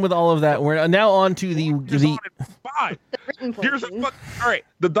 We're done with all of that. We're now on to the five. Here's all right.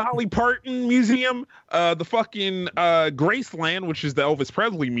 The Dolly Parton Museum, the fucking Graceland, which is the Elvis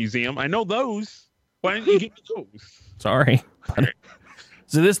Presley Museum. I know those. Why didn't you give me those? Sorry. Okay.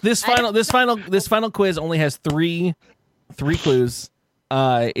 So this final quiz only has three clues.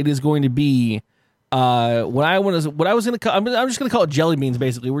 It is going to be I'm just gonna call it jelly beans.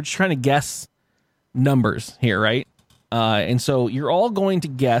 Basically, we're just trying to guess numbers here, right? And so you're all going to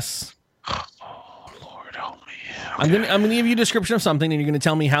guess. Oh Lord, help me! Okay. I'm gonna give you a description of something, and you're gonna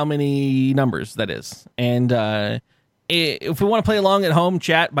tell me how many numbers that is. And if we want to play along at home,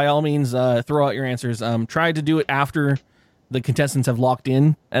 chat, by all means, throw out your answers. Try to do it after the contestants have locked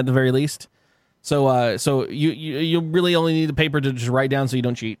in, at the very least. So you really only need the paper to just write down, so you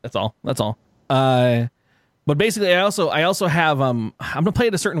don't cheat. That's all. But basically, I also have I'm gonna play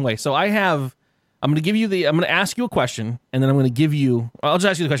it a certain way. So I'm gonna ask you a question, and then I'm gonna give you. I'll just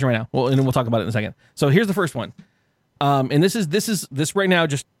ask you the question right now. Well, and then we'll talk about it in a second. So here's the first one. And this right now,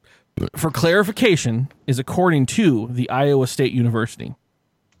 just for clarification, is according to the Iowa State University.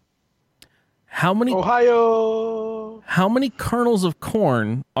 Ohio. How many kernels of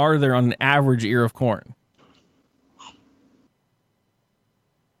corn are there on an average ear of corn?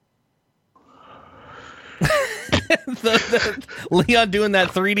 Leon doing that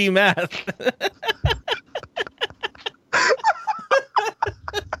 3D math.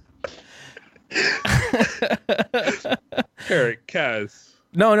 Eric, Kaz.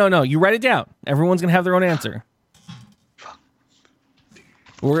 No. You write it down. Everyone's gonna have their own answer.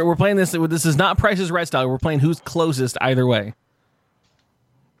 We're playing this. This is not Price is Right style. We're playing who's closest either way.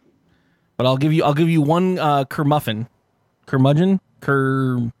 But I'll give you one curmudgeon.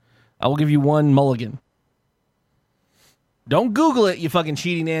 I will give you one mulligan. Don't Google it, you fucking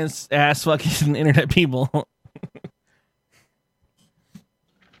cheating ass fucking internet people.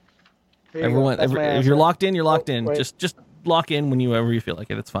 Everyone, if you're locked in, you're locked in. Wait. Just lock in whenever you feel like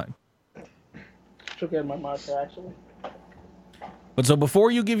it. It's fine. Should get my marker actually. But so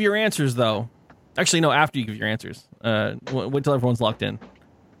before you give your answers, though, actually no, after you give your answers, wait till everyone's locked in.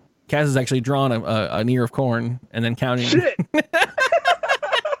 Kaz has actually drawn an ear of corn and then counting. Shit.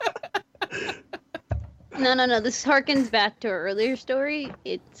 No. This harkens back to our earlier story.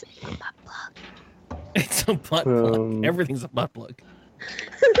 It's a butt plug. It's a butt plug. Everything's a butt plug.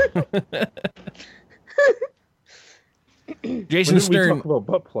 Jason Stern. Talk about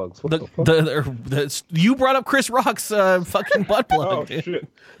butt plugs. You brought up Chris Rock's fucking butt plug. Oh shit,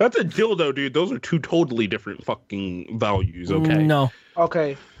 that's a dildo, dude. Those are two totally different fucking values. Okay. No.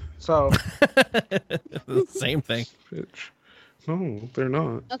 Okay. So. Same thing. Bitch. No, they're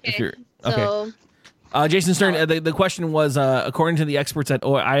not. Okay. So. Jason Stern, the question was, according to the experts at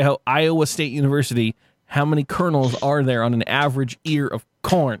Iowa State University, how many kernels are there on an average ear of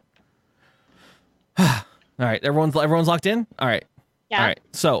corn? All right, everyone's locked in? All right. Yeah. All right.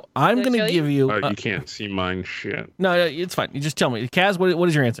 So I'm going to give you... you can't see mine shit. No, it's fine. You just tell me. Kaz, what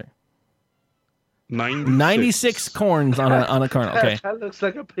is your answer? 96 corns on a kernel. Okay. That looks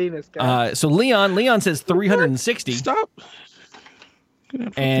like a penis, guy. So Leon says 360. Stop.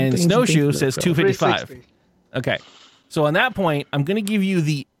 And Snowshoe says 255. Okay. So on that point, I'm going to give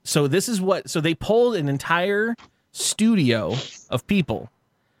you so they polled an entire studio of people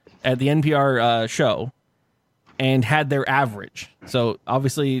at the NPR show and had their average. So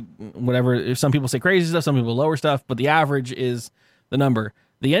obviously, whatever, some people say crazy stuff, some people lower stuff, but the average is the number.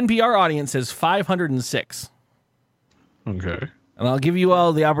 The NPR audience says 506. Okay. And I'll give you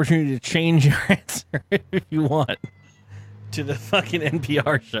all the opportunity to change your answer if you want to the fucking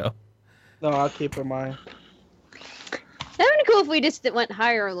NPR show. No, I'll keep in mind. if we just went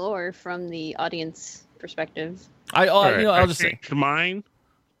higher or lower from the audience perspective. I'll just say changed mine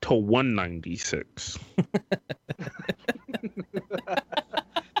to 196.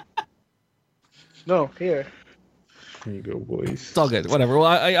 No, here. There you go, boys. it's all good. Whatever. Well,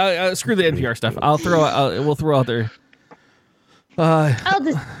 I screw the NPR stuff. We'll throw out there. I'll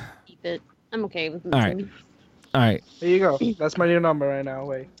just keep it. I'm okay with it. All right. All right. There you go. That's my new number right now.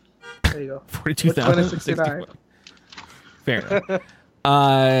 Wait. There you go. 42,069. Fair enough.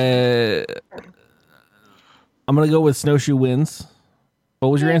 I'm gonna go with Snowshoe wins. What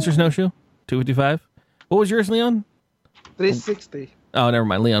was your answer, Snowshoe? 255. What was yours, Leon? 360. Oh, never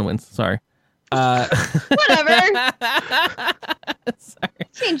mind. Leon wins. Sorry. Whatever. Sorry.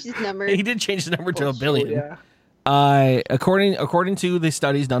 Change his number. He did change the number to a billion. Yeah. According to the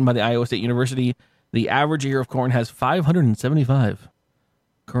studies done by the Iowa State University, the average ear of corn has 575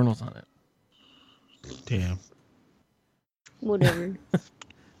 kernels on it. Damn. Whatever.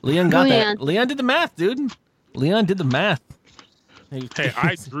 Leon got that. Leon did the math, dude. Leon did the math. Hey,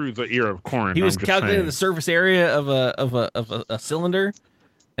 I drew the ear of corn. He was calculating the surface area of a cylinder,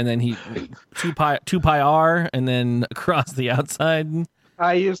 and then he 2 pi r, and then across the outside.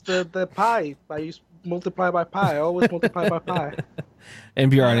 I used the pi. I used multiply by pi. I always multiply by pi.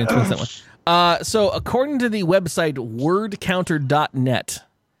 NPR didn't twist that one. So according to the website wordcounter.net,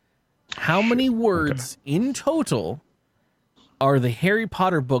 how many words in total are the Harry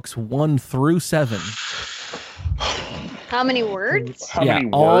Potter books 1 through 7? How many words? How many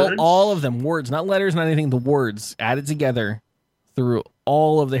words? All of them. Words, not letters, not anything. The words added together through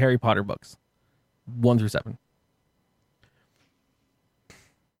all of the Harry Potter books. 1 through 7.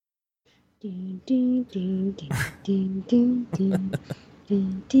 I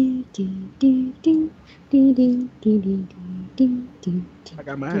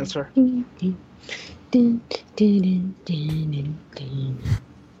got my answer.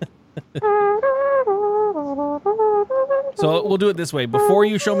 So we'll do it this way. Before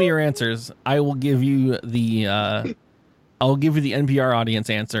you show me your answers, I will give you the NPR audience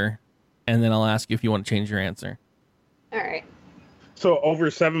answer, and then I'll ask you if you want to change your answer. All right. So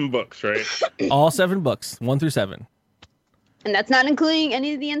over 7 books, right? All 7 books, 1 through 7. And that's not including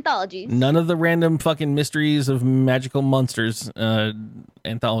any of the anthologies. None of the random fucking mysteries of magical monsters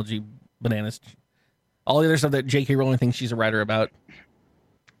anthology bananas. All the other stuff that J.K. Rowling thinks she's a writer about.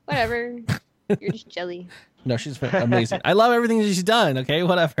 Whatever. You're just jelly. No, she's amazing. I love everything that she's done. Okay,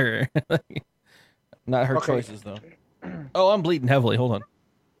 whatever. Not her choices though. Oh, I'm bleeding heavily. Hold on.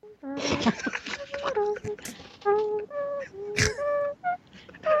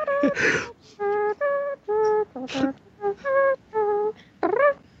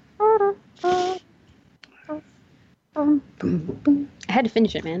 I had to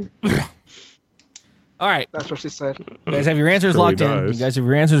finish it, man. All right. That's what she said. You guys have your answers locked in. You guys have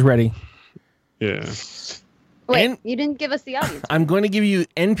your answers ready. Yeah. Wait, you didn't give us the audience. I'm going to give you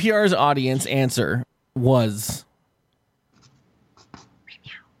NPR's audience answer was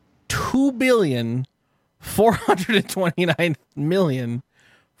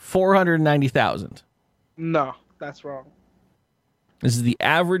 2,429,490,000. No, that's wrong. This is the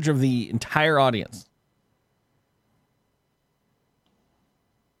average of the entire audience.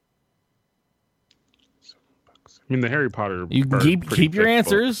 I mean, the Harry Potter. You can keep your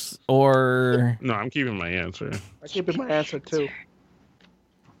answers, or no, I'm keeping my answer. I'm keeping my answer too.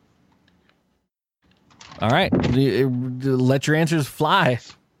 All right, let your answers fly.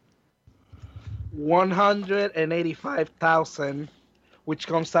 185,000, which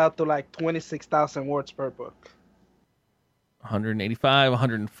comes out to like 26,000 words per book. 185,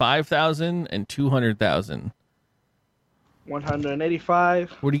 105,000, and 200,000.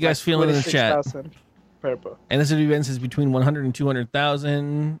 185. What are you guys feeling in the chat? Per book. And this event is between 100 and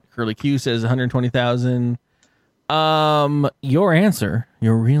 200,000. Curly Q says 120,000. Your answer,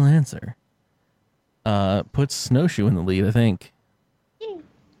 your real answer, puts Snowshoe in the lead, I think.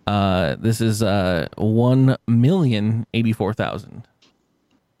 This is 1,084,000.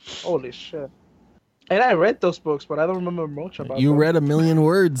 Holy shit! And I read those books, but I don't remember much about them. You read 1,000,000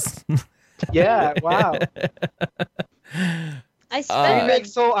 words. Yeah, wow. I spent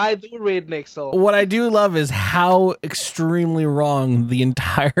Nixel. I do read Nixel. What I do love is how extremely wrong the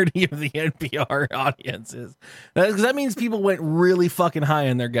entirety of the NPR audience is. Because that means people went really fucking high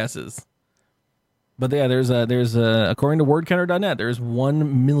in their guesses. But yeah, there's according to wordcounter.net, there's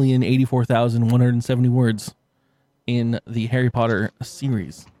 1,084,170 words in the Harry Potter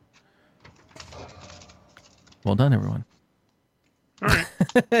series. Well done, everyone. All right.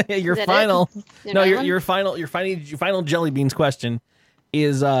 Your final jelly beans question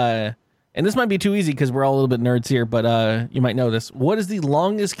is And this might be too easy because we're all a little bit nerds here, but you might know this. What is the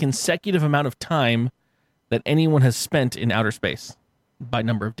longest consecutive amount of time that anyone has spent in outer space by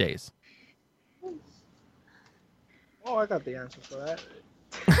number of days? Oh, I got the answer for that.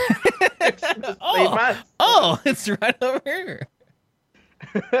 It's right over here.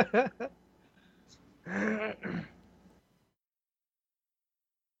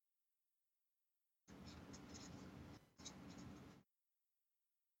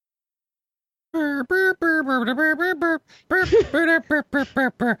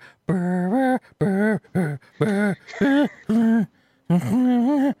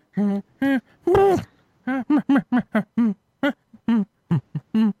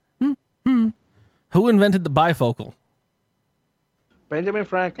 Who invented the bifocal? Benjamin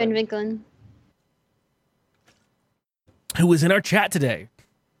Franklin. Ben Franklin. Who was in our chat today?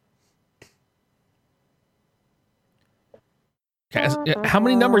 Cass, how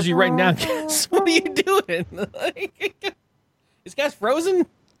many numbers are you writing down, Cass? What are you doing? Is Cass frozen?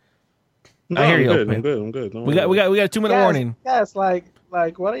 No, I hear you. I'm good. We got a 2-minute warning. Yes, like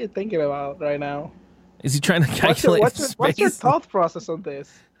what are you thinking about right now? Is he trying to calculate space? What's your thought process on this?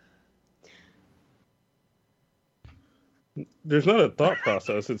 There's not a thought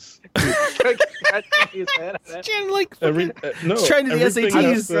process. It's trying to the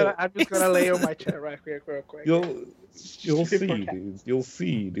SATs. I'm just gonna lay on my chair right here real quick. You'll see, dude. You'll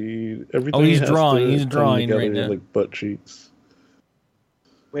see, dude. Everything. Oh, he's drawing. He's drawing right now. Like butt cheeks.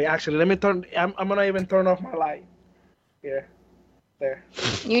 Wait, actually, let me turn. I'm gonna even turn off my light. Here, there.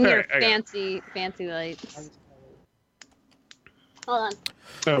 You and your fancy lights. Hold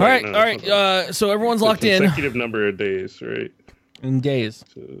on. All right. So everyone's locked in. Consecutive number of days, right? In days.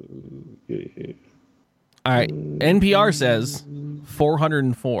 So, yeah. All right. NPR says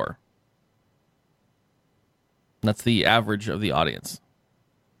 404. That's the average of the audience.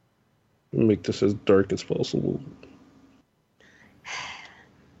 Make this as dark as possible.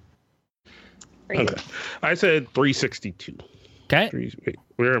 Okay. I said 362. Okay. Wait,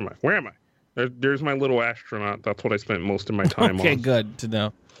 where am I? There's my little astronaut. That's what I spent most of my time on. Okay, good to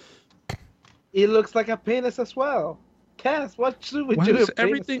know. It looks like a penis as well. Cass, what should we do?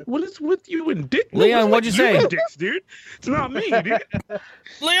 What is with you and Dick? Leon, what'd you say? Dicks, dude. It's not me, dude.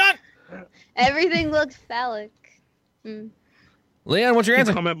 Leon! Everything looks phallic. Leon, what's your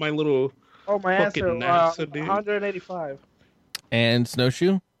answer? Come at my little. Oh, my answer. NASA, dude. 185. And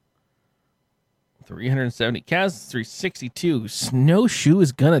Snowshoe? 370. Kaz, 362. Snowshoe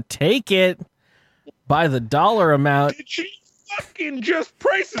is gonna take it by the dollar amount. Did you fucking just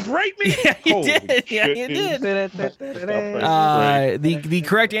prices right me? Yeah, you did. Yeah, you did. The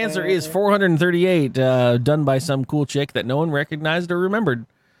correct answer is 438. Done by some cool chick that no one recognized or remembered.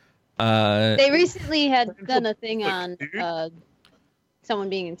 They recently had done a thing on someone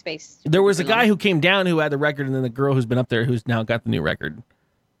being in space. There was a guy who came down who had the record, and then the girl who's been up there who's now got the new record.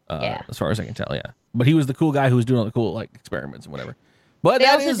 As far as I can tell, yeah. But he was the cool guy who was doing all the cool experiments and whatever. But they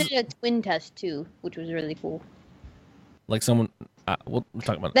also did a twin test too, which was really cool. Like someone, we'll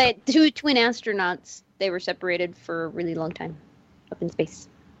talk about that. Two twin astronauts. They were separated for a really long time up in space,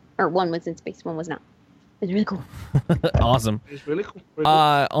 or one was in space, one was not. It was really cool. Awesome. It's really cool.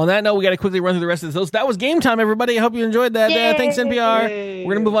 On that note, we got to quickly run through the rest of this. That was game time, everybody. I hope you enjoyed that. Thanks, NPR.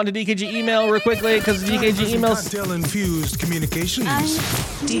 We're going to move on to DKG email real quickly because DKG emails. Cocktail-infused communications.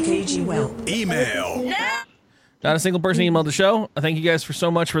 DKG well. Email. Not a single person emailed the show. Thank you guys for so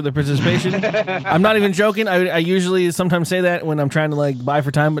much for the participation. I'm not even joking. I usually sometimes say that when I'm trying to buy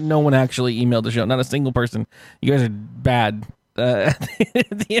for time, but no one actually emailed the show. Not a single person. You guys are bad.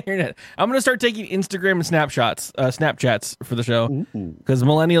 The internet. I'm gonna start taking Instagram and Snapchats for the show because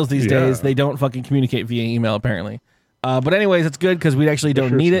millennials these days they don't fucking communicate via email apparently. But anyways, it's good because we actually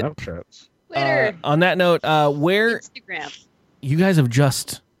don't need it. Twitter. On that note, where Instagram. You guys have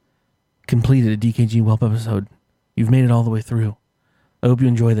just completed a DKG Whelp episode. You've made it all the way through. I hope you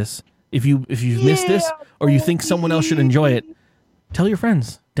enjoy this. If you've missed this or you think someone else should enjoy it, tell your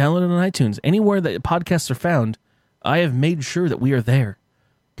friends. Download it on iTunes. Anywhere that podcasts are found. I have made sure that we are there.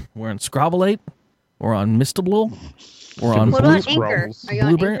 We're on Scrabble8. We're on Mistable. We're on Anchor? Are you on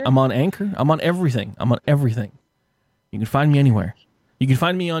Blueberry. Anchor? I'm on Anchor. I'm on everything. You can find me anywhere. You can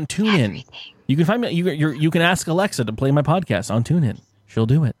find me on TuneIn. You can find me. You can ask Alexa to play my podcast on TuneIn. She'll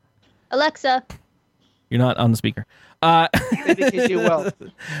do it. Alexa. You're not on the speaker. But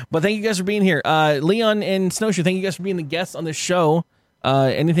thank you guys for being here. Leon and Snowshoe, thank you guys for being the guests on this show.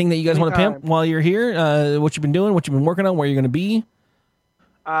 Anything that you guys want to pimp while you're here? What you've been doing, what you've been working on, where you're going to be?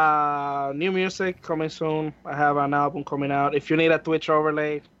 New music coming soon. I have an album coming out. If you need a Twitch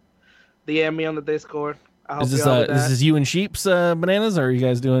overlay, DM me on the Discord. I'll help Is this you out with this that. is you and Sheep's bananas, or are you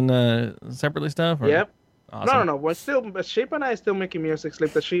guys doing separately stuff? Or? Yep. Awesome. No. We're still Sheep and I are still making music.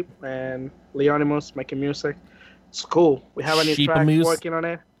 Sleep the Sheep and Leonimus making music. It's cool. We have a new track Sheepamoose. working on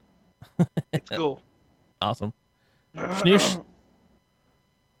it. It's cool. Awesome. Snoosh,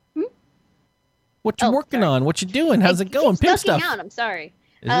 what you Oh, working sorry. on? What you doing? How's I it going? keep Pimp ducking stuff. Out. I'm sorry.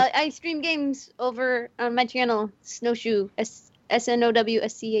 Is it? I stream games over on my channel, Snowshoe,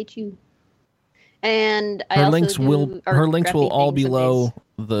 SNOWSCHU. And I Her also links do will art her links will graphic all things below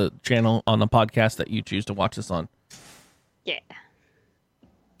some the channel on the podcast that you choose to watch this on. days. Yeah.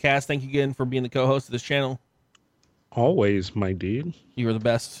 Cass, thank you again for being the co-host of this channel. Always, my dude. You are the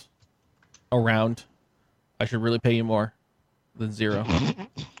best around. I should really pay you more than 0.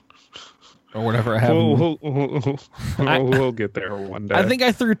 Or whatever I have. We'll get there one day. I think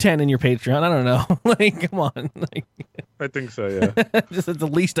I threw 10 in your Patreon. I don't know. Like, come on. Like, I think so, yeah. just that's the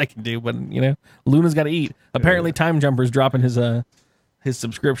least I can do. But Luna's got to eat. Apparently, Time Jumper's dropping his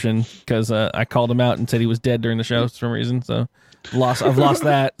subscription because I called him out and said he was dead during the show for some reason. So I've lost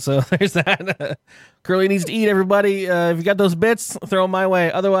that. So there's that. Curly needs to eat. Everybody, if you got those bits, throw them my way.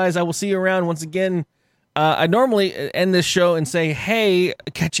 Otherwise, I will see you around once again. I normally end this show and say, hey,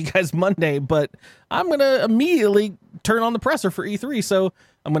 catch you guys Monday, but I'm going to immediately turn on the presser for E3. So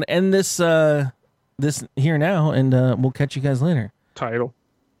I'm going to end this this here now, and we'll catch you guys later. Title.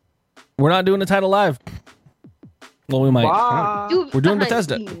 We're not doing the title live. Well, we might. Bye. We're doing behind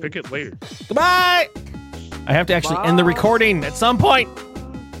Bethesda. the scenes. Pick it later. Goodbye! I have to actually end the recording at some point.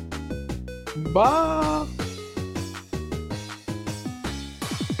 Bye.